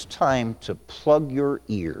 Then it's time to plug your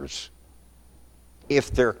ears.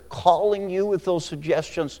 If they're calling you with those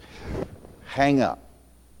suggestions, hang up.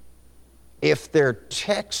 If they're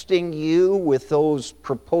texting you with those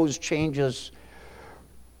proposed changes,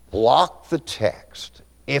 block the text.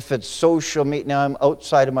 If it's social media, now I'm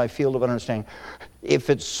outside of my field of understanding. If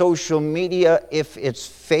it's social media, if it's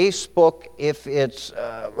Facebook, if it's,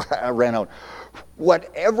 I ran out.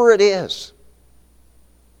 Whatever it is.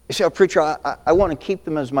 You say, oh, preacher, I want to keep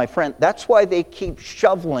them as my friend. That's why they keep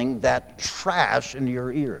shoveling that trash into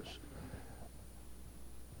your ears.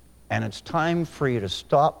 And it's time for you to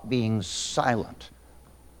stop being silent.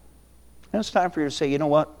 And it's time for you to say, you know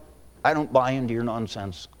what? I don't buy into your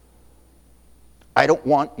nonsense. I don't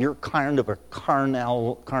want your kind of a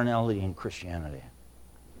carnality in Christianity.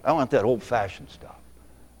 I want that old-fashioned stuff.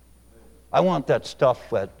 I want that stuff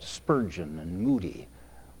that Spurgeon and Moody.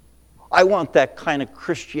 I want that kind of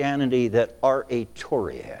Christianity that R.A.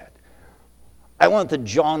 Torrey had. I want the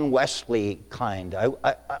John Wesley kind.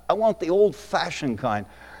 I want the old-fashioned kind,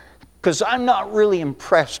 because I'm not really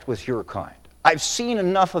impressed with your kind. I've seen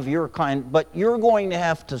enough of your kind, but you're going to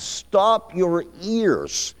have to stop your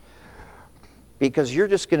ears because you're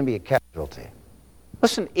just going to be a casualty.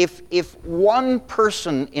 Listen, if one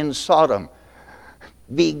person in Sodom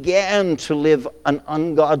began to live an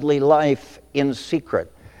ungodly life in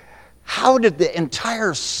secret. How did the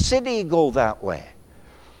entire city go that way?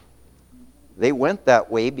 They went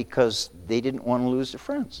that way because they didn't want to lose their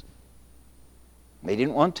friends. They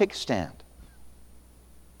didn't want to take a stand.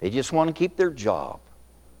 They just want to keep their job.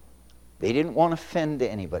 They didn't want to offend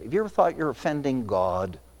anybody. Have you ever thought you're offending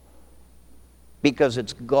God? Because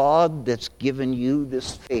it's God that's given you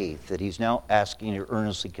this faith that He's now asking you to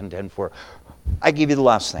earnestly contend for. I give you the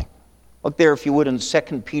last thing. Look there, if you would, in 2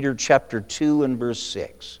 Peter chapter 2 and verse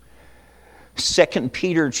 6. 2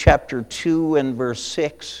 Peter chapter 2 and verse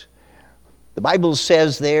 6. The Bible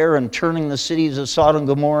says there, and turning the cities of Sodom and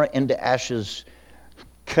Gomorrah into ashes,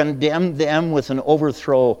 condemned them with an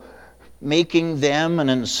overthrow, making them an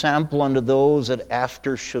ensample unto those that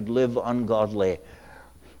after should live ungodly.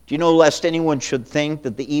 Do you know, lest anyone should think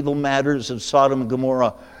that the evil matters of Sodom and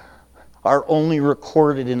Gomorrah are only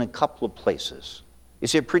recorded in a couple of places. You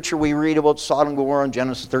see, preacher, we read about Sodom and Gomorrah in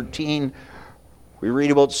Genesis 13. We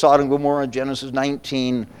read about Sodom and Gomorrah in Genesis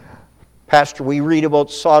 19. Pastor, we read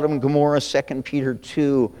about Sodom and Gomorrah, 2 Peter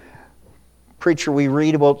 2. Preacher, we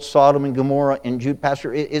read about Sodom and Gomorrah in Jude.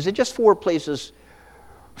 Pastor, is it just 4 places?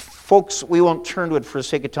 Folks, we won't turn to it for the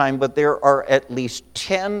sake of time, but there are at least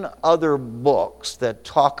 10 other books that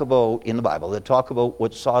talk about, in the Bible, that talk about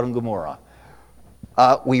what Sodom and Gomorrah.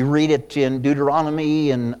 We read it in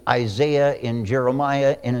Deuteronomy, in Isaiah, in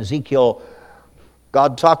Jeremiah, in Ezekiel.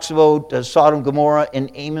 God talks about Sodom and Gomorrah in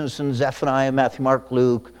Amos and Zephaniah, Matthew, Mark,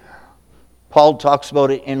 Luke. Paul talks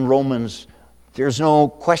about it in Romans. There's no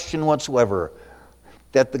question whatsoever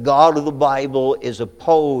that the God of the Bible is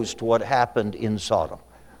opposed to what happened in Sodom.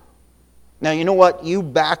 Now, you know what? You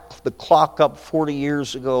back the clock up 40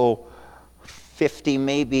 years ago, 50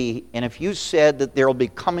 maybe, and if you said that there will be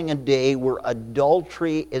coming a day where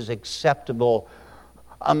adultery is acceptable,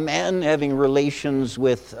 a man having relations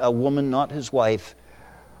with a woman, not his wife,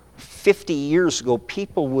 50 years ago,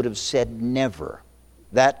 people would have said never.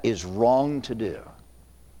 That is wrong to do.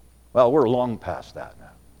 Well, we're long past that now.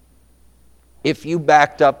 If you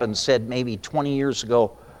backed up and said maybe 20 years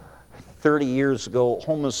ago, 30 years ago,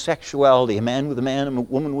 homosexuality, a man with a man and a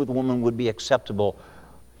woman with a woman would be acceptable,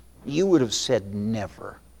 you would have said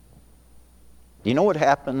never. Do you know what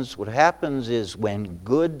happens? What happens is when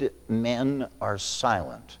good men are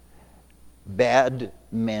silent, bad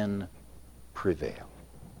men prevail.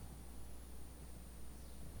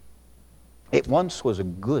 It once was a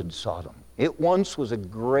good Sodom. It once was a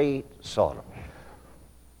great Sodom.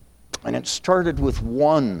 And it started with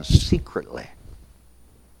one secretly.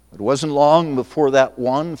 It wasn't long before that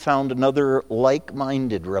one found another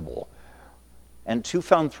like-minded rebel. And 2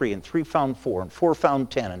 found 3, and 3 found 4, and 4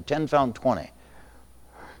 found 10, and 10 found 20.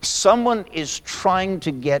 Someone is trying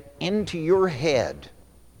to get into your head,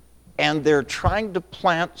 and they're trying to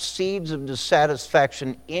plant seeds of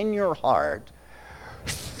dissatisfaction in your heart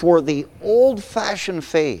for the old-fashioned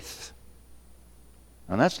faith.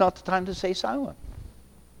 And that's not the time to stay silent.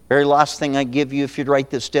 Very last thing I give you, if you'd write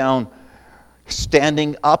this down,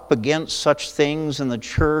 standing up against such things in the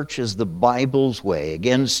church is the Bible's way.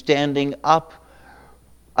 Again, standing up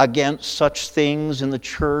against such things in the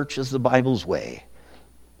church is the Bible's way.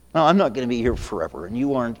 Now, I'm not going to be here forever, and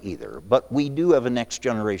you aren't either, but we do have a next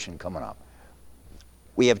generation coming up.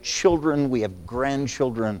 We have children, we have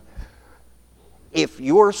grandchildren. If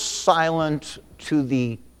you're silent to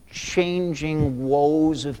the changing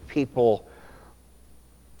woes of people,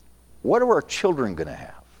 what are our children going to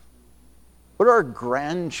have? What are our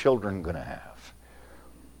grandchildren going to have?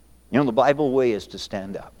 You know, the Bible way is to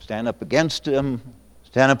stand up. Stand up against them.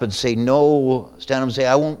 Stand up and say no. Stand up and say,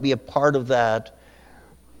 I won't be a part of that.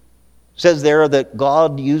 It says there that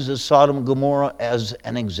God uses Sodom and Gomorrah as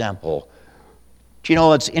an example. Do you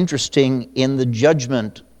know, it's interesting, in the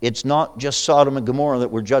judgment, it's not just Sodom and Gomorrah that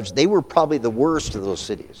were judged. They were probably the worst of those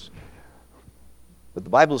cities. But the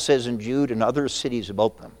Bible says in Jude and other cities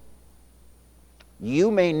about them,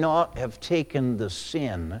 you may not have taken the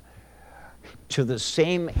sin to the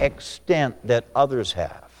same extent that others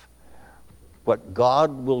have, but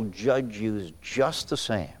God will judge you just the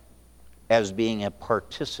same as being a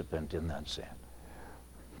participant in that sin.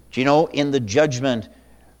 Do you know, in the judgment,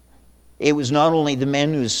 it was not only the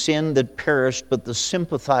men who sinned that perished, but the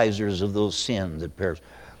sympathizers of those sins that perished.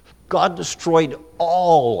 God destroyed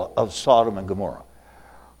all of Sodom and Gomorrah.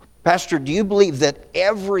 Pastor, do you believe that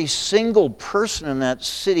every single person in that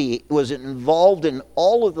city was involved in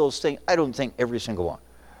all of those things? I don't think every single one.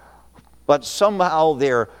 But somehow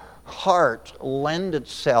their heart lend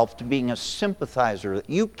itself to being a sympathizer.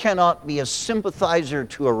 You cannot be a sympathizer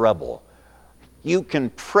to a rebel. You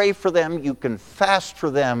can pray for them, you can fast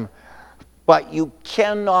for them, but you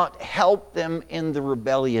cannot help them in the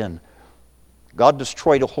rebellion. God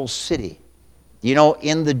destroyed a whole city. You know,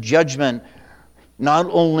 in the judgment, not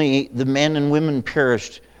only the men and women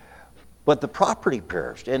perished, but the property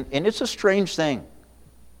perished. And it's a strange thing.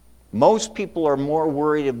 Most people are more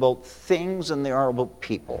worried about things than they are about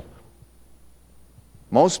people.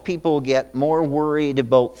 Most people get more worried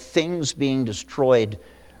about things being destroyed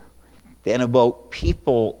than about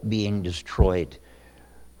people being destroyed.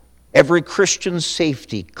 Every Christian's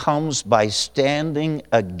safety comes by standing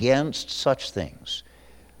against such things.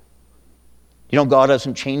 You know, God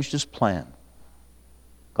hasn't changed his plan.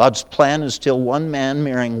 God's plan is still one man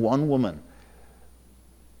marrying one woman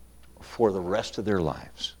for the rest of their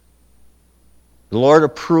lives. The Lord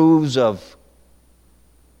approves of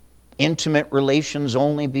intimate relations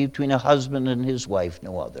only between a husband and his wife,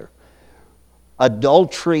 no other.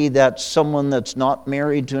 Adultery, that's someone that's not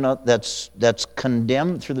married to another, that's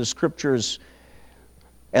condemned through the Scriptures.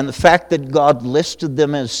 And the fact that God listed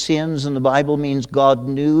them as sins in the Bible means God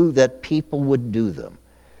knew that people would do them.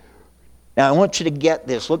 Now, I want you to get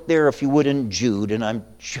this. Look there, if you would, in Jude, and I'm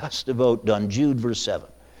just about done. Jude, verse 7.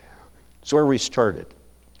 It's where we started.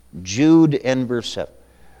 Jude and verse 7.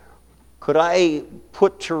 Could I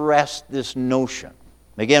put to rest this notion?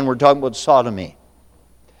 Again, we're talking about sodomy.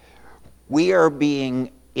 We are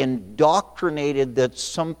being indoctrinated that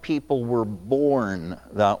some people were born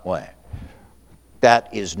that way.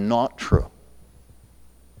 That is not true.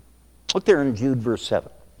 Look there in Jude, verse 7.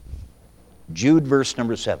 Jude, verse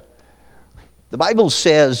number 7. The Bible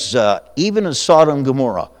says, even as Sodom and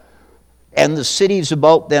Gomorrah, and the cities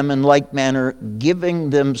about them in like manner, giving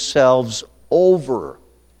themselves over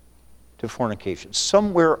to fornication.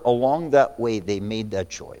 Somewhere along that way, they made that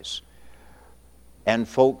choice. And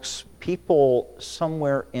folks, people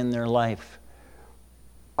somewhere in their life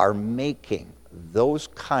are making those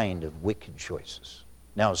kind of wicked choices.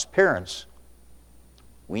 Now, as parents,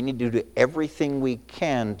 we need to do everything we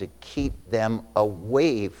can to keep them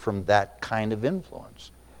away from that kind of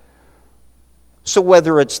influence. So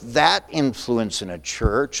whether it's that influence in a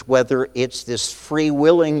church, whether it's this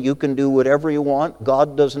free-willing, you can do whatever you want,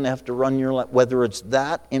 God doesn't have to run your life, whether it's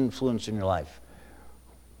that influence in your life,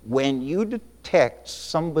 when you detect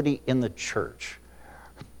somebody in the church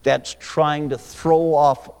that's trying to throw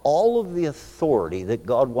off all of the authority that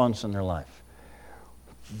God wants in their life,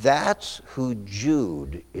 that's who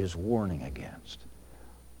Jude is warning against.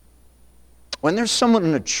 When there's someone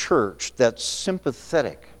in a church that's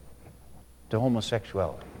sympathetic to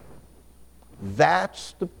homosexuality,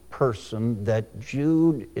 that's the person that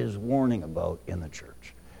Jude is warning about in the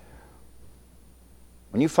church.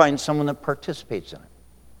 When you find someone that participates in it,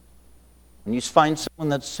 when you find someone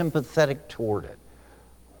that's sympathetic toward it,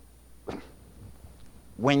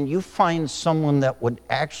 when you find someone that would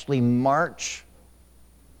actually march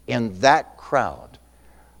in that crowd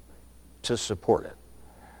to support it,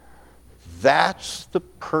 that's the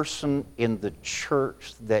person in the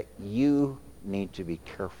church that you need to be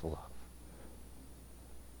careful of.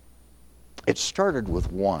 It started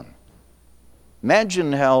with one.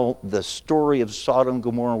 Imagine how the story of Sodom and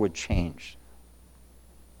Gomorrah would change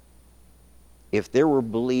if there were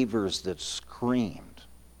believers that screamed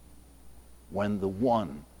when the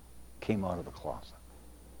one came out of the closet.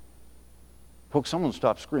 Folks, someone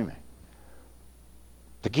stopped screaming.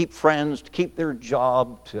 To keep friends, to keep their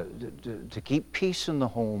job, to keep peace in the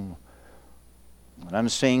home. And I'm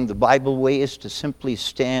saying the Bible way is to simply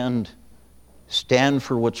stand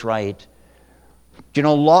for what's right. You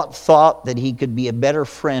know, Lot thought that he could be a better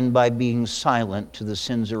friend by being silent to the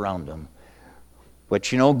sins around him.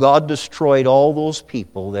 But you know, God destroyed all those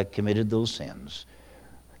people that committed those sins.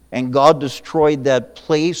 And God destroyed that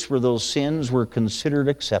place where those sins were considered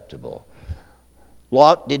acceptable.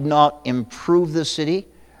 Lot did not improve the city.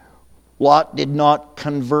 Lot did not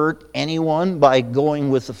convert anyone by going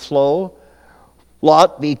with the flow.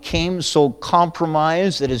 Lot became so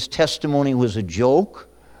compromised that his testimony was a joke.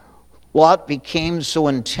 Lot became so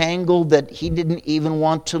entangled that he didn't even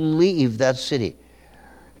want to leave that city.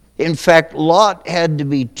 In fact, Lot had to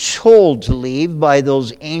be told to leave by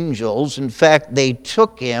those angels. In fact, they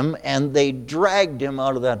took him and they dragged him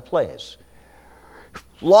out of that place.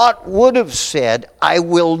 Lot would have said, I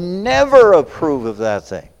will never approve of that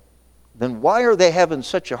thing. Then why are they having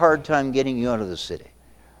such a hard time getting you out of the city?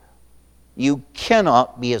 You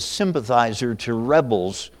cannot be a sympathizer to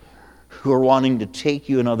rebels who are wanting to take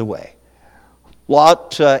you another way.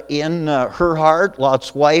 Lot, in her heart,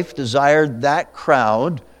 Lot's wife desired that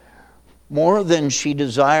crowd more than she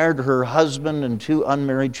desired her husband and 2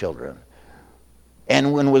 unmarried children.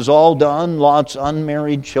 And when it was all done, Lot's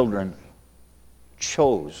unmarried children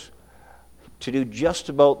chose to do just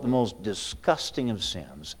about the most disgusting of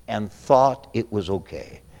sins and thought it was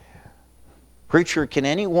okay. Preacher, can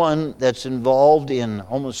anyone that's involved in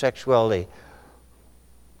homosexuality,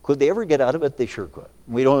 could they ever get out of it? They sure could.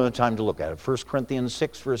 We don't have time to look at it. 1 Corinthians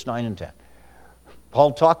 6, verse 9 and 10.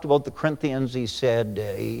 Paul talked about the Corinthians. He said,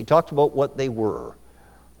 he talked about what they were.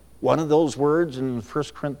 One of those words in 1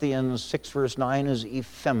 Corinthians 6, verse 9 is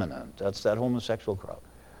effeminate. That's that homosexual crowd.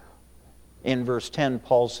 In verse 10,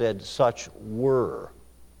 Paul said, such were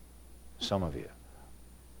some of you.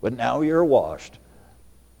 But now you're washed.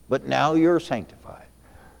 But now you're sanctified.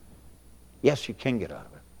 Yes, you can get out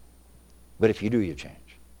of it. But if you do, you change.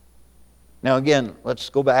 Now again, let's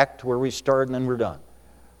go back to where we started and then we're done.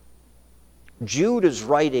 Jude is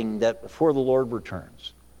writing that before the Lord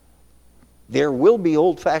returns, there will be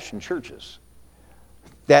old-fashioned churches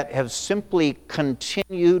that have simply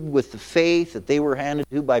continued with the faith that they were handed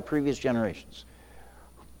to by previous generations.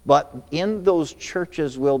 But in those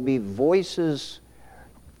churches will be voices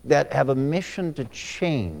that have a mission to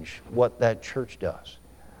change what that church does.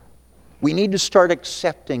 We need to start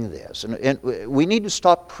accepting this, and we need to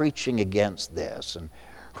stop preaching against this, and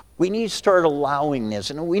we need to start allowing this,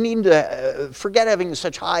 and we need to forget having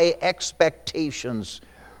such high expectations.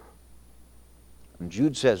 And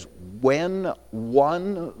Jude says, when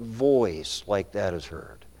one voice like that is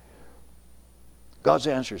heard, God's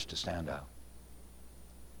answer is to stand out.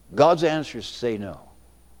 God's answer is to say no.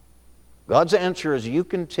 God's answer is you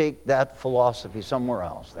can take that philosophy somewhere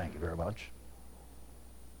else. Thank you very much.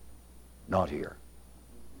 Not here.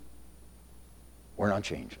 We're not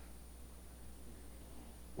changing.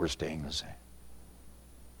 We're staying the same.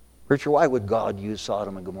 Preacher, why would God use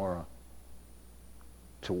Sodom and Gomorrah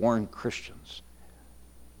to warn Christians?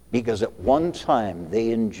 Because at one time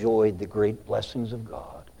they enjoyed the great blessings of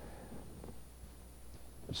God.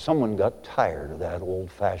 But someone got tired of that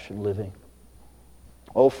old-fashioned living.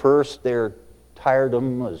 Oh, first their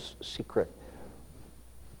tiredom was secret.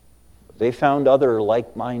 They found other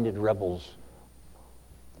like-minded rebels.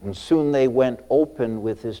 And soon they went open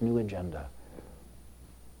with this new agenda.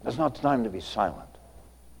 That's not the time to be silent.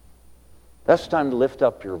 That's the time to lift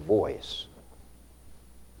up your voice.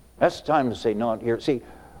 That's the time to say, not here. See,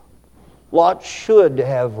 Lot should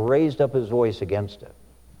have raised up his voice against it.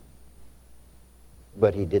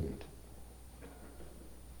 But he didn't.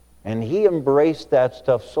 And he embraced that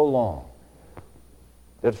stuff so long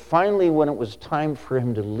that finally when it was time for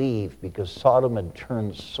him to leave because Sodom had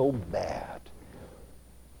turned so bad,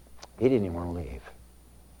 he didn't even want to leave.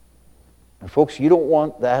 And folks, you don't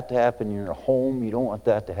want that to happen in your home. You don't want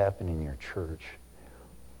that to happen in your church.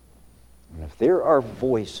 And if there are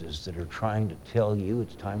voices that are trying to tell you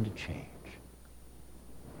it's time to change,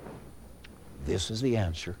 this is the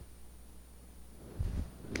answer.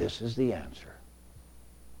 This is the answer.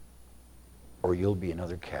 Or you'll be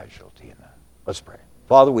another casualty in that. Let's pray.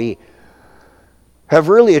 Father, we have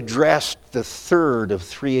really addressed the third of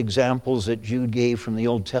three examples that Jude gave from the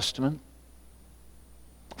Old Testament.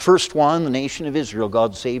 First one, the nation of Israel,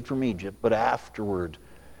 God saved from Egypt, but afterward,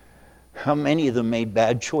 how many of them made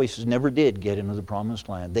bad choices, never did get into the promised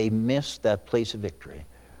land. They missed that place of victory.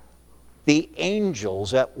 The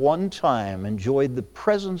angels at one time enjoyed the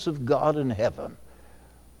presence of God in heaven.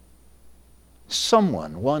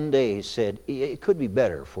 Someone one day said, it could be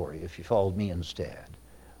better for you if you followed me instead.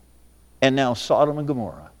 And now Sodom and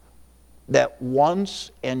Gomorrah, that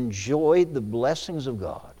once enjoyed the blessings of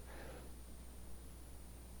God,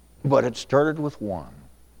 but it started with one.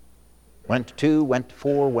 Went to 2, went to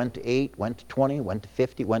 4, went to 8, went to 20, went to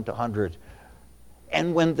 50, went to 100.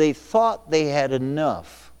 And when they thought they had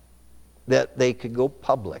enough that they could go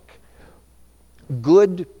public,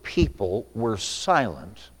 good people were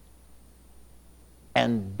silent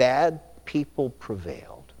and bad people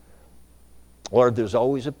prevailed. Lord, there's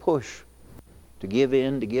always a push to give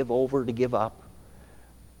in, to give over, to give up.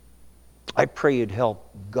 I pray you'd help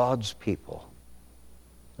God's people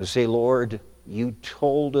to say, Lord, you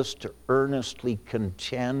told us to earnestly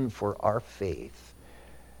contend for our faith.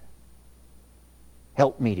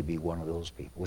 Help me to be one of those people.